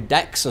wanted. We wanted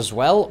dex as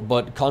well,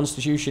 but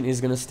constitution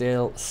is going to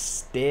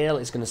scale.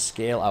 It's going to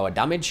scale our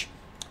damage.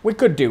 We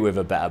could do with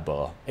a better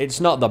bow. It's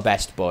not the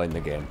best bow in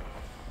the game.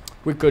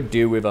 We could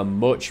do with a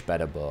much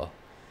better bow.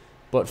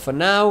 But for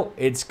now,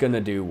 it's going to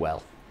do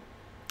well.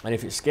 And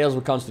if it scales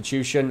with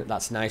constitution,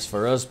 that's nice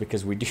for us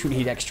because we do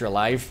need extra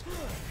life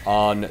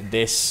on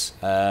this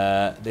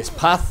this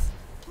path.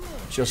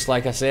 Just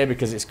like I say,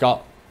 because it's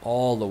got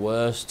all the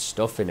worst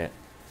stuff in it.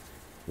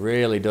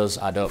 Really does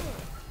add up.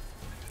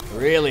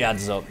 Really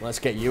adds up. Let's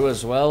get you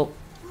as well.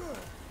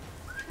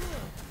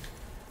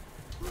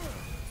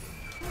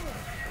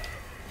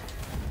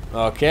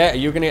 Okay, are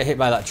you gonna get hit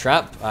by that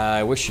trap?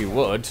 I wish you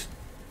would.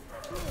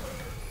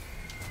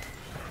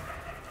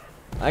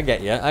 I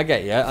get you, I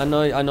get you. I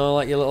know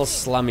like your little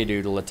slammy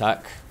doodle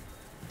attack.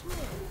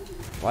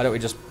 Why don't we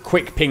just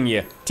quick ping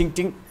you? Tink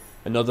tink.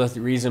 Another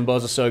reason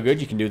bows are so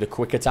good, you can do the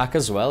quick attack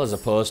as well, as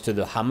opposed to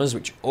the hammers,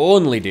 which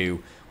only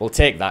do. We'll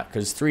take that,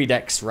 because 3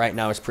 dex right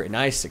now is pretty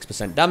nice.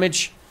 6%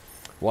 damage.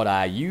 What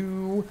are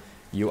you?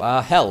 You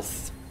are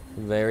health.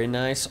 Very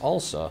nice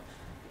also.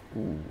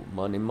 Ooh,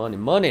 money, money,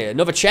 money.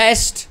 Another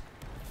chest!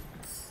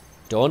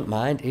 Don't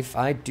mind if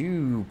I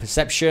do.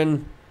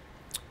 Perception.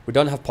 We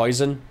don't have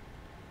poison.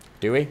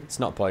 Do we? It's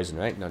not poison,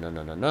 right? No, no,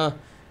 no, no, no.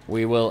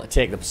 We will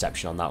take the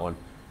perception on that one.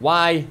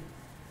 Why?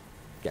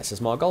 Gets us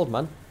more gold,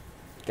 man.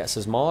 Gets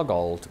us more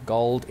gold.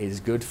 Gold is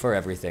good for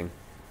everything.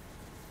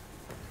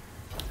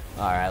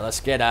 Alright, let's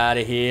get out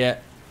of here.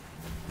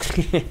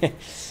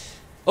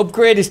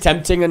 Upgrade is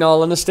tempting in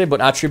all honesty,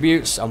 but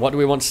attributes, and what do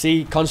we want to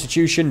see?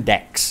 Constitution,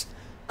 Dex.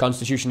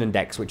 Constitution and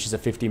Dex, which is a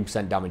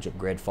 15% damage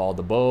upgrade for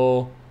the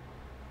bow.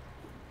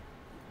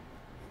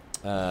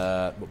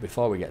 But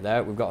before we get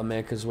there, we've got to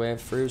make our way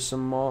through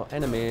some more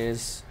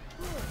enemies.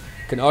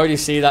 Can already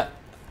see that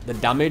the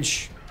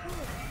damage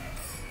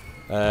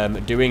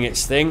doing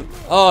its thing.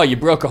 Oh, you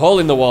broke a hole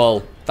in the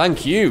wall.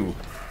 Thank you.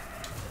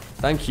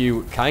 Thank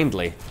you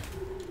kindly.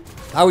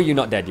 How are you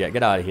not dead yet?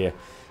 Get out of here.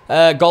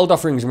 Gold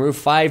offerings, remove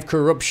 5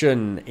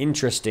 corruption.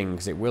 Interesting,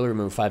 because it will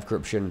remove 5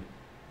 corruption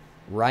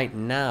right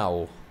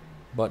now.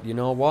 But you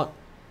know what?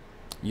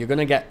 We're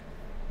gonna get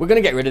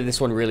rid of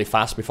this one really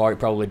fast before it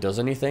probably does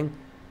anything.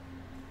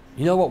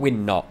 You know what? We're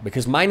not,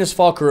 because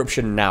 -4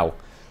 corruption now,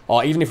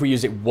 or even if we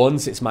use it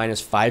once, it's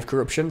 -5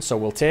 corruption. So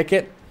we'll take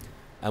it,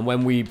 and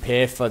when we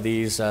pay for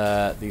these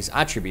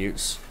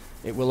attributes,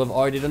 it will have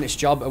already done its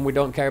job, and we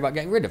don't care about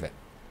getting rid of it.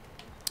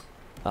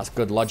 That's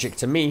good logic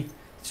to me.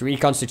 3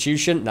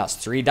 constitution, that's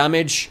 3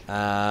 damage,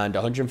 and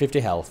 150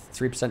 health.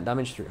 3%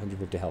 damage,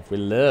 150 health. We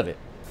love it.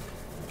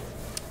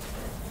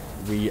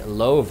 We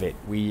love it.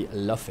 We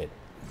love it.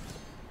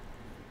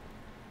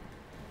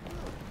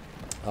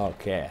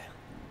 Okay.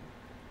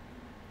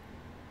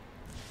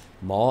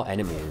 More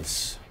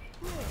enemies.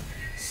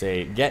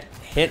 Say, get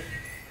hit.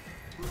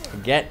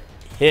 Get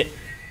hit.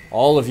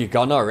 All of you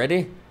gone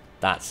already?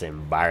 That's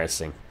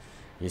embarrassing.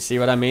 You see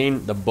what I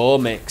mean? The bow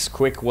makes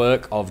quick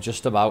work of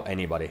just about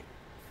anybody.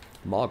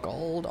 More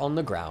gold on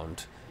the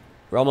ground.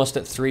 We're almost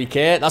at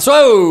 3k. That's...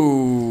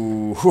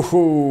 Whoa!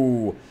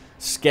 Hoo-hoo.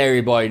 Scary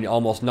boy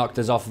almost knocked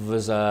us off of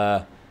his...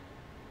 It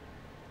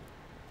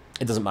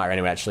doesn't matter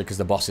anyway, actually, because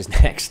the boss is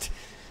next.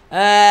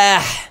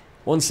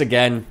 Once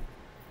again...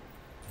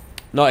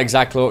 Not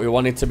exactly what we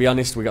wanted, to be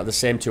honest. We got the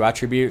same 2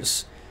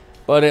 attributes.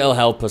 But it'll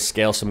help us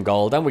scale some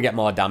gold. And we get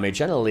more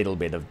damage and a little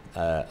bit of...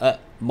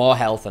 more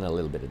health and a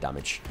little bit of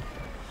damage.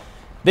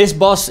 This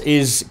boss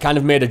is kind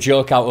of made a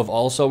joke out of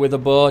also with a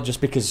bow, just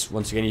because,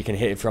 once again, you can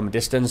hit it from a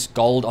distance.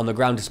 Gold on the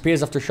ground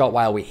disappears after a short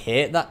while. We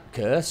hate that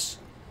curse,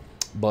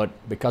 but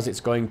because it's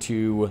going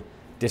to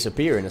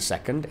disappear in a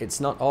second,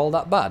 it's not all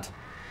that bad.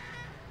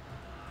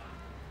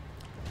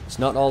 It's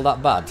not all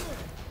that bad.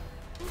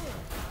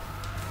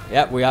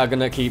 Yep, we are going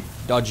to keep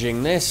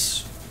dodging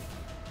this.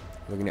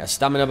 We're going to get a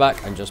stamina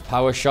back and just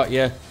power shot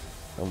you,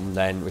 and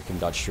then we can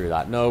dodge through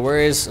that. No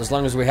worries, as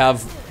long as we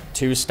have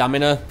 2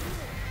 stamina...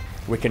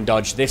 We can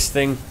dodge this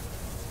thing.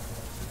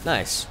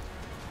 Nice.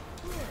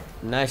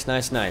 Nice,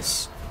 nice,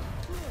 nice.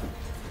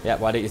 Yeah,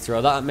 why don't you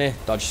throw that at me?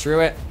 Dodge through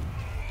it.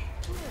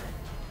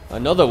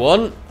 Another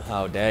one?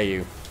 How dare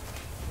you.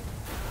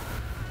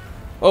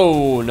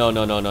 Oh, no,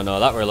 no, no, no, no.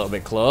 That were a little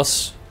bit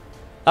close.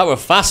 That were a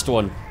fast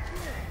one.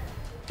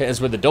 Hit us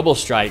with the double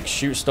strike.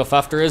 Shoot stuff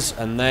after us,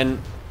 and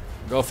then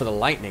go for the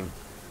lightning.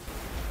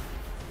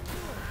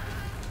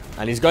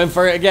 And he's going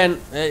for it again.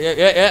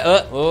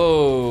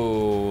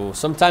 Oh,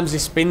 sometimes he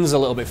spins a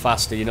little bit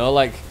faster, you know,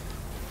 like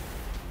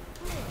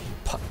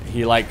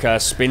he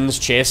spins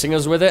chasing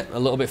us with it a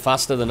little bit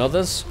faster than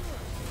others.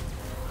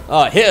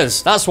 Oh, it hit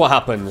us. That's what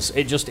happens.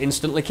 It just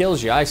instantly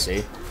kills you, I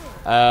see.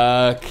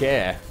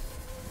 Okay.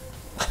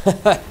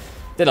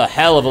 Did a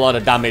hell of a lot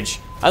of damage.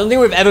 I don't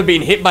think we've ever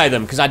been hit by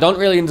them, because I don't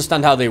really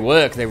understand how they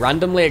work. They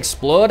randomly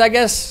explode, I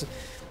guess?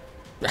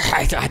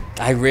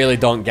 I really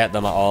don't get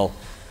them at all.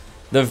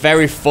 The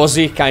very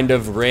fuzzy kind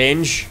of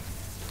range.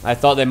 I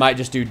thought they might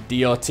just do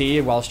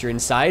DOT whilst you're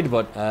inside,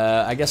 but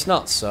I guess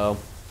not, so...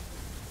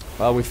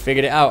 Well, we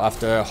figured it out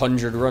after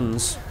 100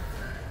 runs.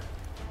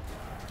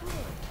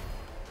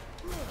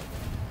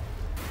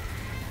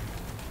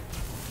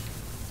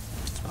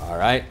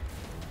 Alright.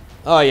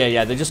 Oh, yeah,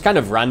 yeah, they just kind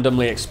of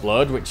randomly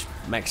explode, which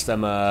makes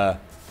them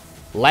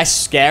less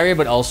scary,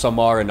 but also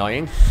more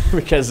annoying.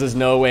 Because there's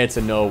no way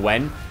to know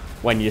when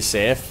you're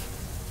safe.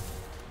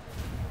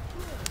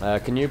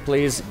 Can you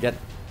please get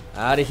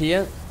out of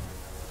here?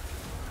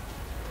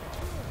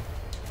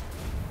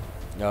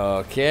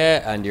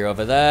 Okay, and you're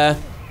over there.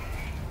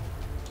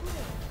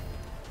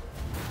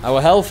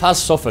 Our health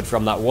has suffered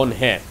from that one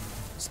hit.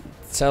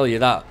 I'll tell you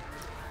that.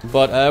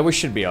 But we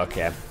should be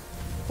okay.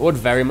 I would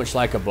very much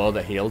like a bow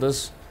that healed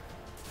us.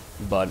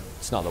 But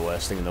it's not the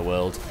worst thing in the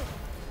world.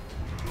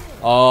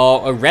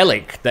 Or a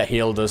relic that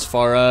healed us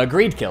for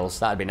greed kills.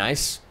 That'd be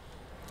nice.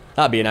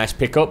 That'd be a nice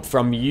pickup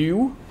from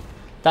you.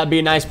 That'd be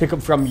a nice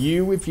pickup from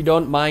you if you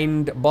don't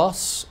mind,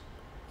 boss.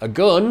 A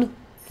gun?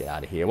 Get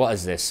out of here. What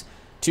is this?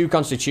 2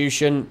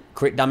 constitution,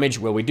 crit damage.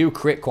 Well, we do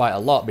crit quite a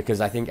lot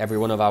because I think every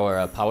one of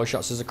our power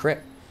shots is a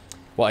crit.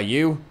 What are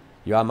you?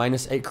 You are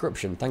 -8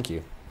 corruption. Thank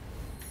you.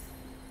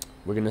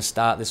 We're going to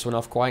start this one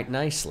off quite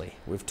nicely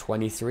with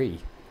 23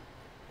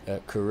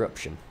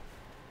 corruption.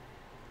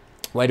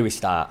 Where do we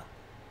start?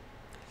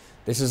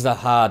 This is the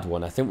hard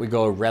one. I think we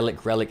go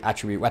relic, relic,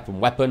 attribute, weapon,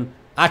 weapon,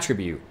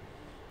 attribute.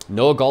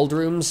 No gold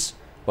rooms,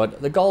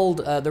 but the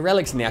gold, the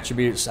relics and the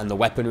attributes and the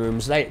weapon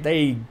rooms,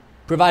 they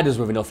provide us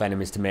with enough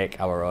enemies to make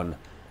our own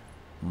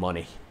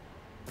money.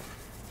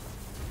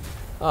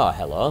 Oh,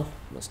 hello.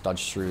 Let's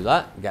dodge through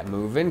that. Get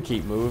moving,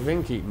 keep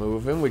moving, keep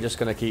moving. We're just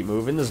going to keep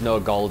moving. There's no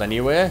gold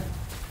anywhere.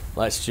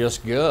 Let's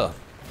just go.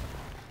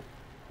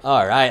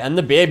 Alright, and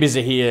the babies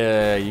are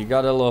here. You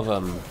gotta love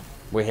them.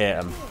 We hate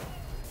them.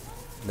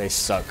 They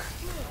suck.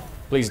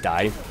 Please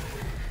die.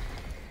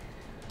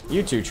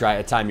 You two try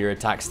to time your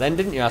attacks then,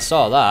 didn't you? I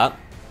saw that.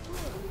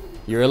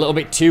 You're a little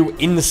bit too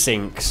in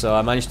sync, so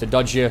I managed to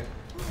dodge you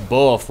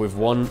both with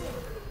one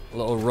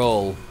little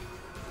roll.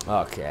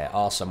 Okay,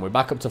 awesome. We're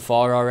back up to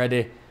 4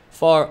 already.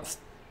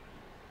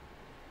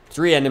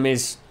 3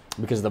 enemies,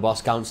 because the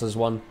boss counts as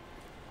 1.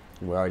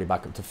 We're already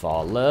back up to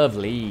 4.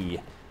 Lovely.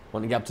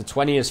 Want to get up to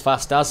 20 as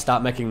fast as.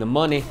 Start making the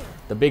money.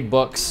 The big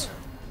bucks.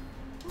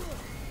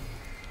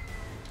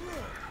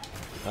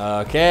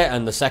 Okay,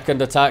 and the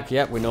second attack.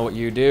 Yep, we know what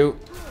you do.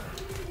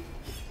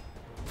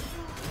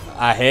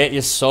 I hate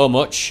you so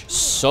much.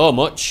 So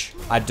much.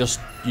 I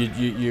just...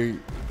 You're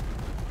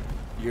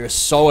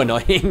so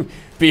annoying.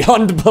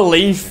 Beyond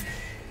belief.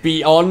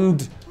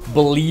 Beyond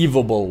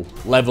believable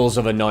levels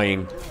of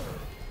annoying.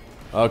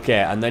 Okay,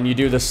 and then you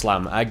do the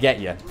slam. I get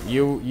you.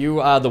 You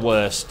are the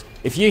worst.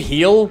 If you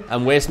heal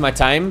and waste my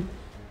time,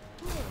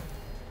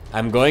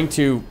 I'm going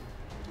to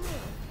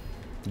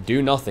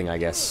do nothing, I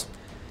guess.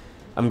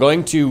 I'm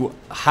going to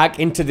hack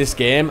into this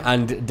game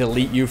and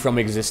delete you from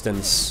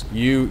existence.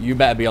 You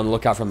better be on the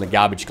lookout from the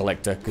garbage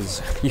collector,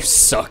 because you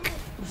suck.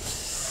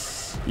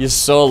 You're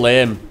so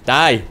lame.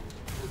 Die.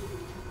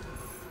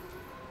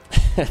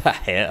 I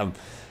hate him.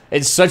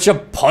 It's such a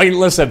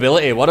pointless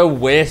ability. What a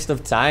waste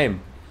of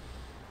time.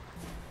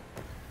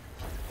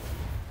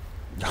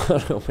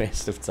 What a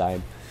waste of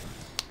time.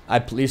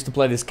 I used to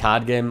play this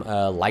card game,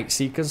 Light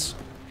Seekers.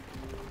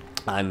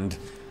 And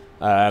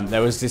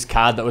there was this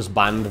card that was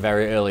banned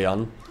very early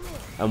on.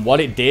 And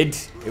what it did,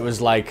 it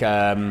was like...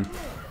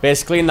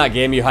 basically in that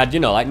game you had, you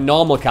know, like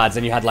normal cards.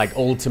 And you had like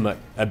ultimate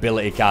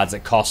ability cards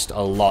that cost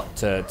a lot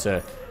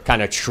to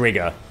kind of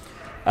trigger.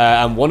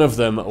 And one of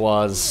them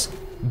was...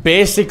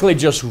 basically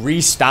just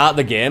restart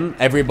the game.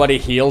 Everybody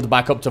healed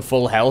back up to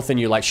full health. And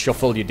you like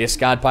shuffled your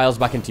discard piles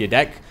back into your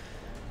deck.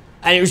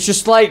 And it was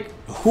just like,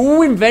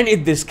 who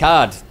invented this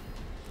card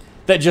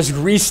that just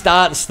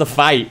restarts the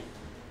fight?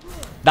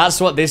 That's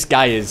what this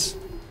guy is.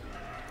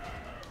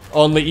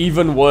 Only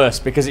even worse,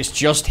 because it's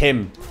just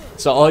him.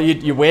 So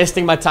you're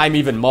wasting my time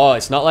even more.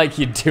 It's not like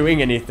you're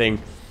doing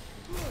anything.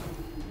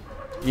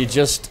 You're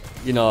just,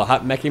 you know,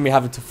 making me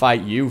have to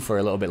fight you for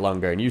a little bit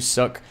longer. And you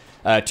suck.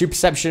 2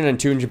 perception and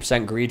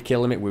 200% greed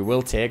kill limit. We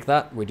will take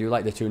that. We do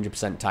like the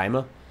 200%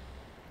 timer.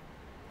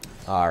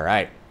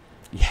 Alright.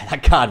 Yeah,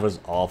 that card was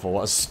awful.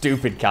 What a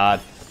stupid card.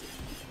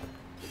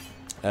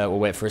 We'll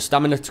wait for a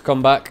stamina to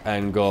come back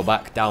and go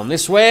back down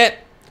this way.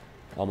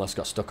 Almost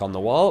got stuck on the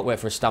wall. Wait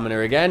for a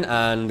stamina again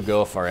and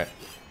go for it.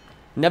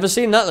 Never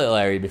seen that little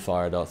area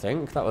before, I don't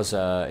think. That was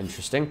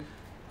interesting.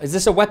 Is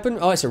this a weapon?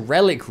 Oh, it's a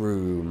relic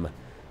room.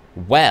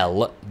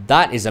 Well,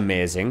 that is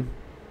amazing.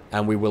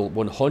 And we will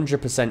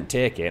 100%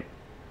 take it.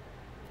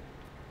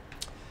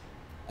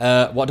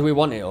 What do we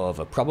want it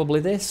over? Probably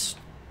this.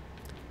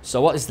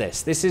 So what is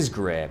this? This is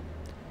great.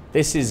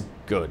 This is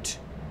good.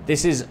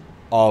 This is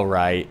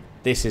alright.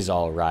 This is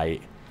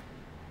alright.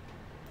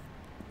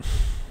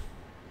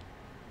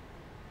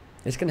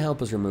 This can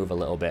help us remove a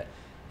little bit.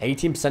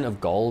 18% of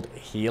gold.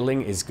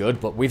 Healing is good.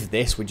 But with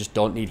this, we just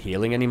don't need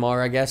healing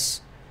anymore, I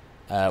guess.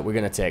 We're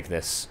going to take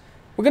this.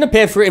 We're going to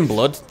pay for it in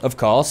blood, of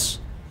course.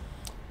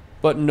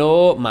 But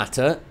no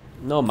matter.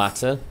 No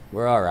matter.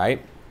 We're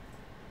alright.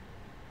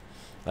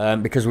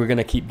 Because we're going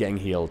to keep getting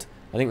healed.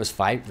 I think it was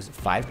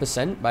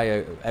 5%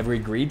 by every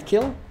greed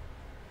kill?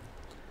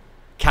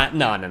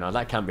 No,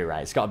 that can't be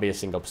right. It's got to be a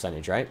single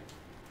percentage, right?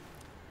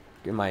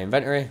 In my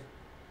inventory.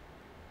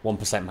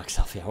 1% max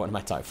health. Yeah, what am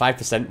I talking?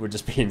 5% would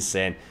just be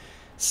insane.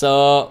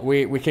 So,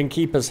 we can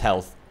keep his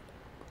health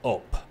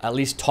up. At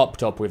least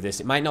topped up with this.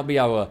 It might not be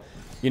our,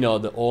 you know,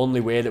 the only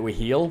way that we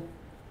heal.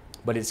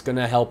 But it's going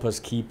to help us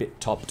keep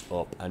it topped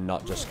up and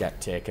not just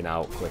get taken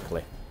out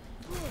quickly.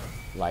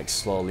 Like,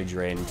 slowly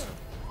drained.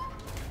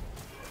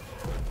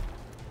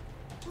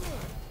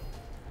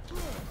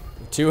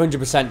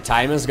 200%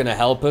 timer is going to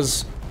help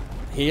us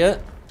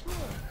here.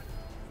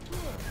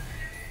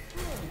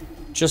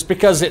 Just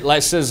because it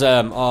lets us,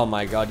 oh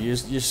my god, you're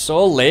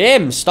so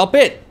lame. Stop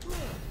it.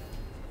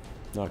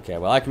 Okay,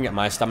 well, I can get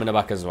my stamina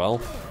back as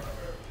well.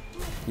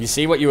 You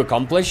see what you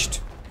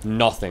accomplished?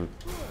 Nothing.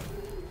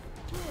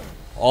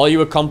 All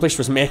you accomplished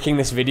was making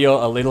this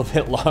video a little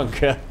bit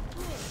longer.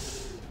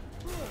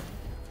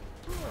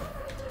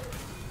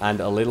 And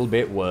a little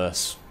bit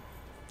worse.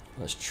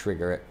 Let's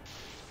trigger it.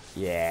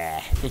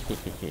 Yeah.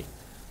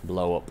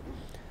 Blow up.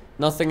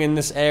 Nothing in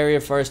this area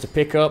for us to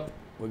pick up.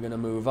 We're going to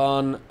move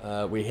on.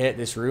 We hate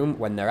this room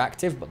when they're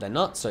active, but they're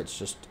not, so it's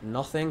just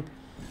nothing.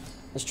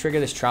 Let's trigger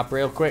this trap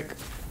real quick.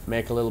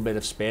 Make a little bit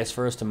of space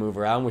for us to move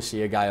around. We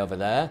see a guy over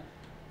there.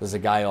 There's a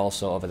guy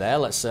also over there.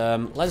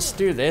 Let's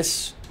do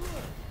this.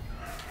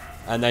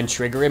 And then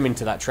trigger him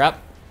into that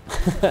trap.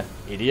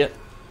 Idiot.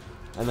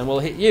 And then we'll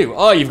hit you.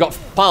 Oh, you've got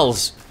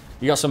pals.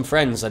 You got some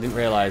friends. I didn't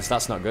realize.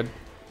 That's not good.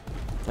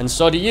 And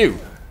so do you.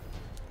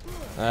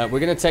 We're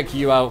going to take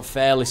you out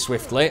fairly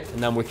swiftly.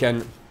 And then we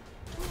can...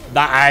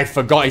 I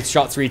forgot he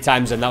shot 3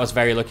 times, and that was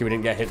very lucky we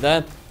didn't get hit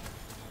there.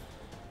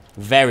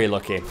 Very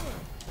lucky.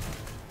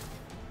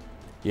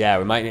 Yeah,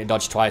 we might need to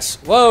dodge twice.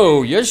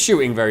 Whoa, you're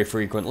shooting very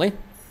frequently.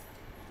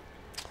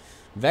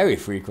 Very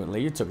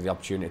frequently. You took the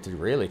opportunity to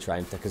really try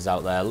and take us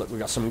out there. Look, we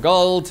got some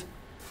gold.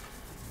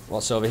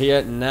 What's over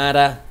here?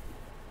 Nada.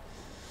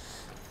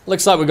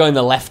 Looks like we're going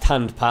the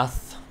left-hand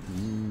path.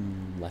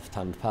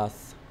 Left-hand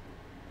path.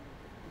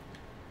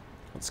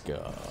 Let's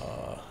go.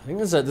 I think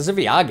there's a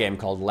VR game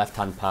called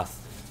Left-Hand Path.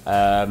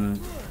 That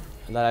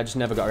I just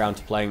never got around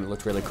to playing. It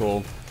looked really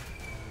cool.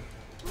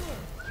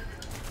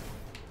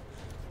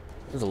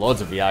 There's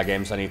loads of VR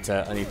games I need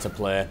to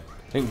play.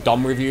 I think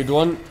Dom reviewed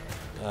one.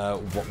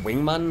 What,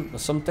 Wingman or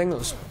something that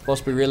was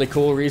supposed to be really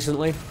cool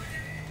recently.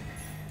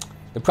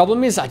 The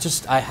problem is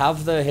I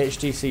have the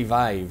HTC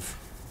Vive,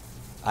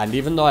 and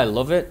even though I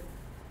love it,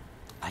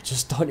 I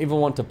just don't even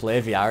want to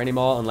play VR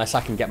anymore unless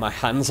I can get my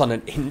hands on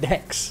an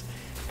Index,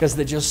 because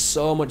they're just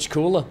so much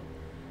cooler.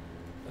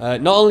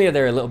 Not only are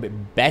they a little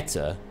bit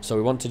better, so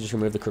we want to just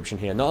remove the corruption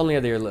here. Not only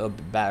are they a little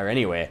bit better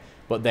anyway,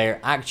 but they're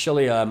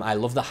actually, I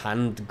love the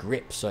hand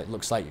grip, so it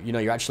looks like, you know,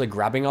 you're actually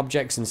grabbing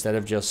objects instead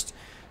of just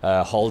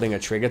holding a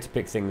trigger to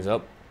pick things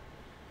up.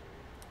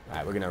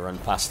 Alright, we're going to run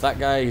past that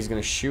guy. He's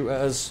going to shoot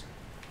at us.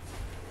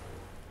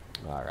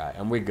 Alright,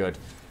 and we're good.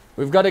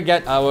 We've got to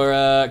get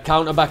our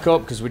counter back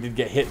up, because we did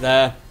get hit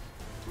there.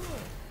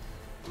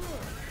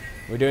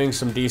 We're doing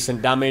some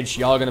decent damage.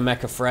 You're going to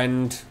make a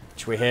friend,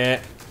 which we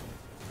hate.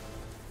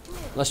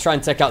 Let's try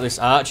and take out this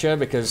archer,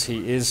 because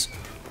he is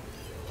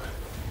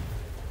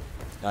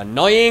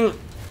annoying.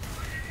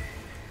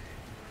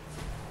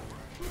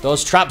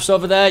 Those traps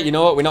over there, you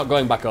know what? We're not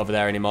going back over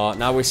there anymore.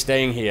 Now we're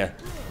staying here.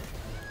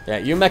 Yeah,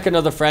 you make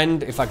another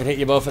friend. If I could hit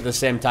you both at the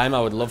same time,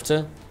 I would love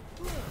to.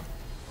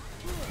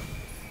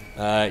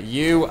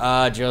 You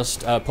are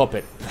just a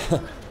puppet.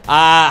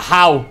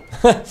 How?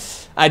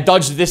 I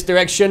dodged this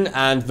direction,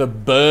 and the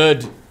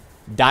bird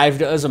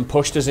dived at us and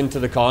pushed us into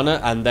the corner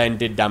and then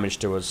did damage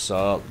to us.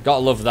 So,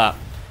 gotta love that.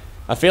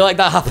 I feel like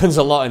that happens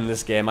a lot in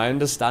this game. I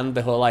understand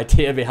the whole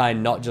idea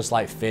behind not just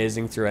like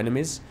phasing through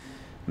enemies,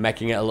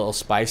 making it a little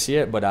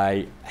spicier, but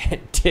I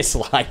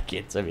dislike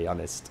it, to be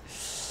honest.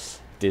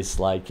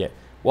 Dislike it.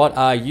 What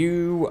are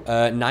you?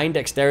 9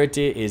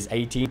 dexterity is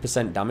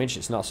 18% damage.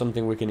 It's not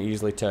something we can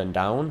easily turn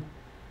down.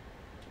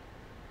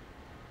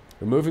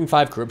 Removing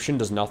 5 corruption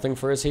does nothing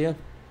for us here.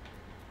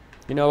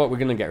 You know what? We're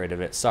going to get rid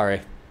of it.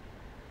 Sorry.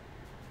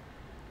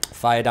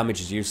 Fire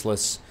damage is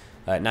useless.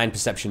 9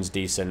 perception's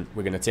decent.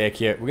 We're going to take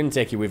you. We're going to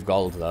take you with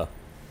gold, though.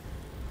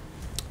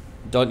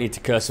 Don't need to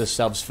curse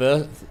ourselves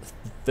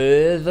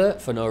further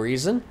for no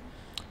reason.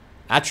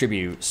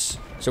 Attributes.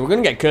 So we're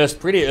going to get cursed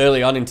pretty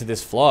early on into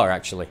this floor,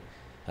 actually.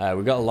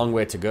 We've got a long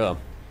way to go.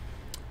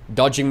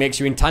 Dodging makes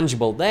you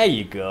intangible. There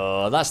you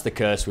go. That's the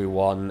curse we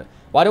want.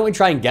 Why don't we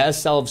try and get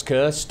ourselves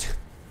cursed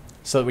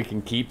so that we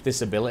can keep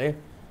this ability?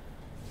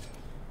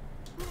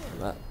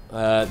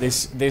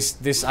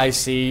 This I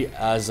see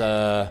as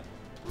an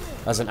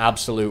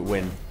absolute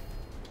win.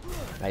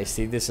 I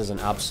see this as an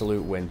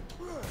absolute win.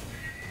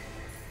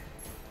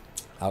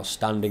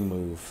 Outstanding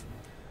move.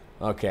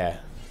 Okay.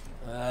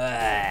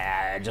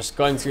 Just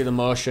going through the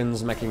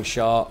motions, making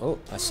sure... Oh,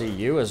 I see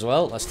you as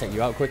well. Let's take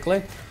you out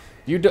quickly.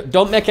 You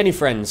don't make any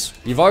friends.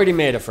 You've already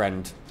made a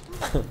friend.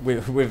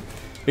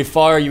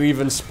 Before you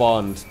even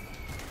spawned.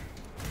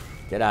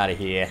 Get out of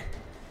here.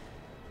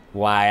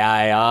 Why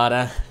I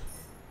oughta.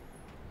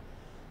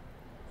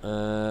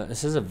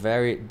 This is a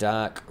very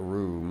dark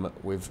room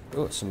with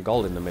some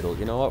gold in the middle.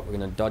 You know what? We're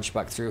going to dodge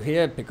back through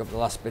here, pick up the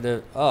last bit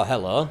of... Oh,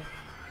 hello.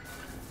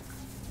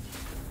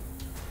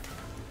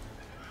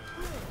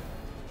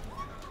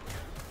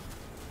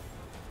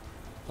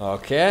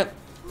 Okay.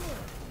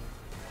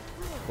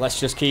 Let's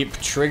just keep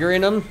triggering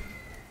them.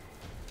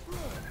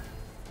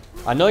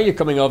 I know you're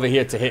coming over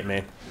here to hit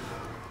me.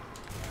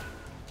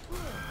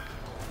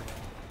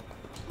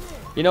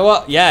 You know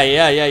what?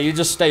 Yeah. You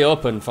just stay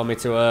open for me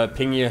to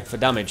ping you for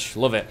damage.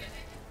 Love it.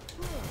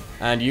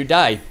 And you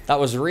die. That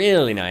was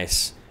really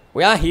nice.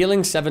 We are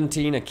healing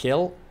 17 a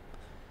kill.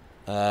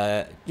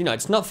 You know,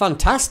 it's not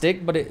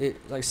fantastic, but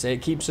it like I say,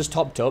 it keeps us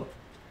topped up.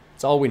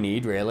 It's all we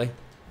need, really.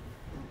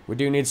 We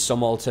do need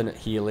some alternate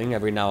healing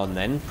every now and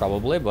then,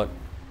 probably, but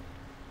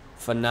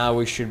for now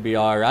we should be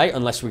alright,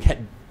 unless we get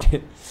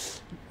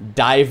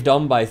dived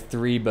on by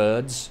 3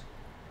 birds.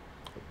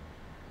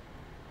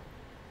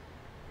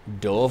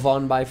 Dove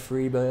on by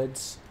 3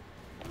 birds.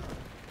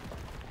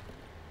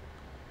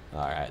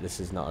 Alright, this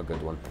is not a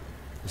good one.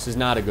 This is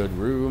not a good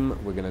room.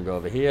 We're going to go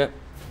over here.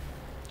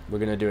 We're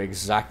going to do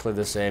exactly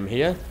the same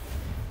here.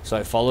 So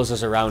it follows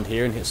us around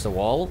here and hits the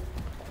wall.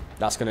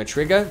 That's going to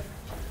trigger.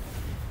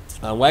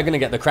 And we're going to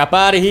get the crap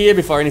out of here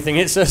before anything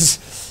hits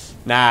us.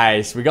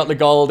 Nice. We got the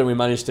gold and we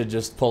managed to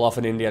just pull off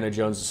an Indiana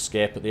Jones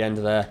escape at the end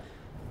of there.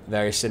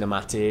 Very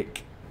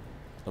cinematic.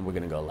 And we're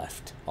going to go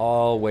left.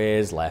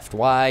 Always left.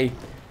 Why?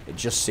 It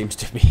just seems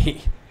to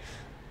be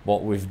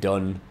what we've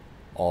done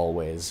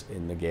always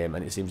in the game.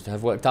 And it seems to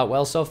have worked out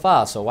well so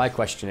far. So why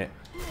question it?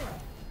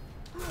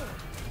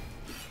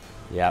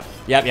 Yep,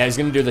 he's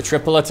going to do the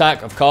triple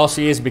attack. Of course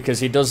he is, because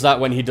he does that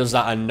when he does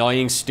that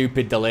annoying,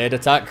 stupid delayed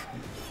attack.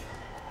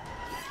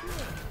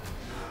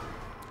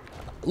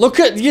 Look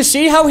at, you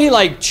see how he,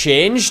 like,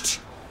 changed?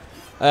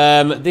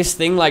 This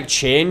thing, like,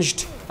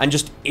 changed and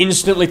just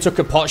instantly took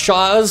a pot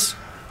shot at us?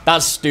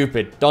 That's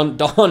stupid. Don't.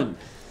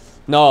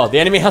 No, the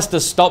enemy has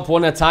to stop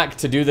one attack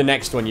to do the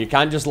next one. You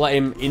can't just let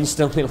him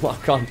instantly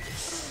lock on.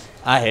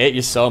 I hate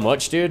you so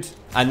much, dude.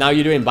 And now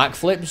you're doing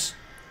backflips?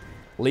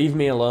 Leave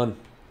me alone.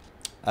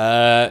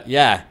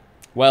 Yeah.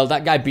 Well,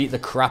 that guy beat the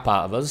crap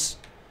out of us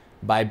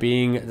by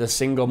being the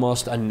single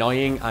most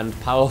annoying and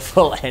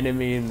powerful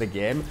enemy in the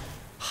game.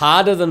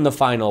 Harder than the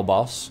final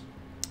boss.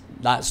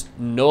 That's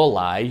no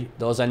lie.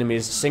 Those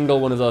enemies, single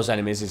one of those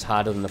enemies is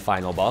harder than the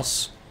final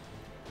boss.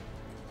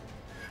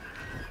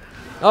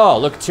 Oh,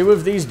 look, 2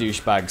 of these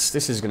douchebags.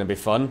 This is going to be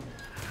fun.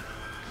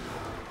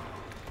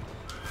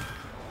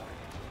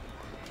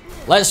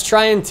 Let's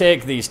try and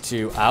take these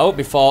 2 out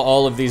before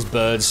all of these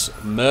birds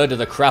murder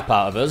the crap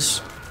out of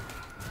us.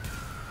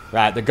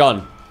 Right, they're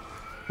gone.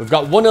 We've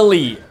got 1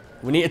 elite.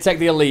 We need to take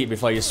the elite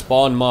before you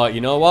spawn more. You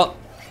know what?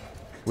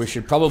 We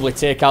should probably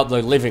take out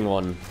the living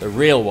one. The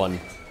real one.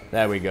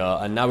 There we go.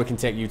 And now we can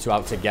take you 2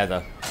 out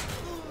together.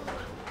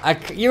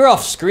 You're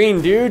off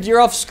screen, dude. You're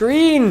off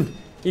screen.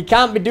 You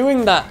can't be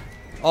doing that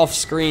off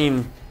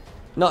screen.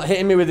 Not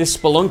hitting me with this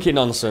spelunky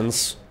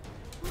nonsense.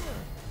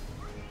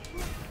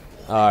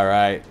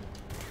 Alright.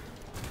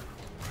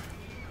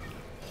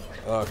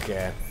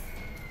 Okay.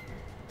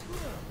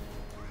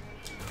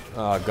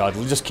 Oh god,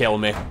 just kill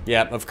me.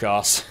 Yep, of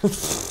course.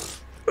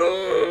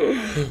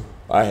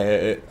 I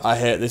hate it. I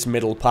hate this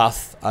middle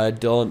path. I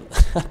don't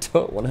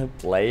want to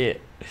play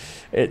it.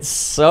 It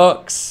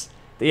sucks.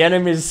 The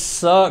enemies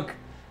suck.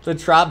 The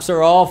traps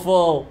are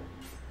awful.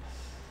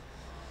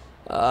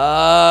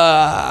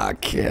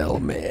 Kill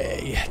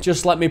me.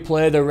 Just let me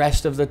play the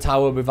rest of the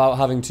tower without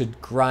having to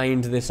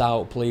grind this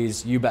out,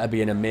 please. You better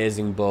be an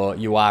amazing bow.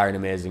 You are an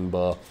amazing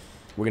bow.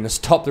 We're going to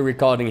stop the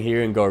recording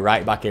here and go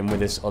right back in with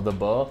this other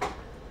bow.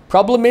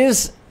 Problem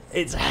is,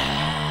 it's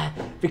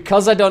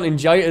because I don't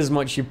enjoy it as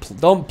much, you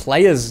don't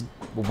play as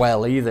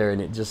well either,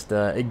 and it just,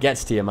 it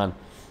gets to you, man.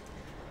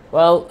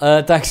 Well,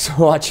 thanks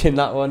for watching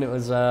that one. It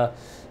was,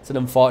 it's an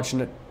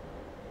unfortunate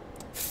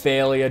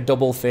failure,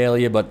 double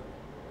failure, but,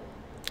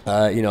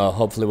 you know,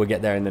 hopefully we'll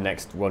get there in the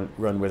next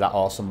run with that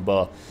awesome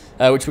bow,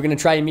 which we're going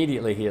to try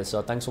immediately here.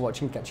 So thanks for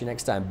watching. Catch you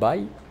next time.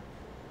 Bye.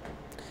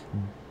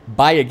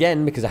 Bye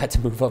again, because I had to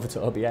move over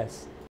to OBS.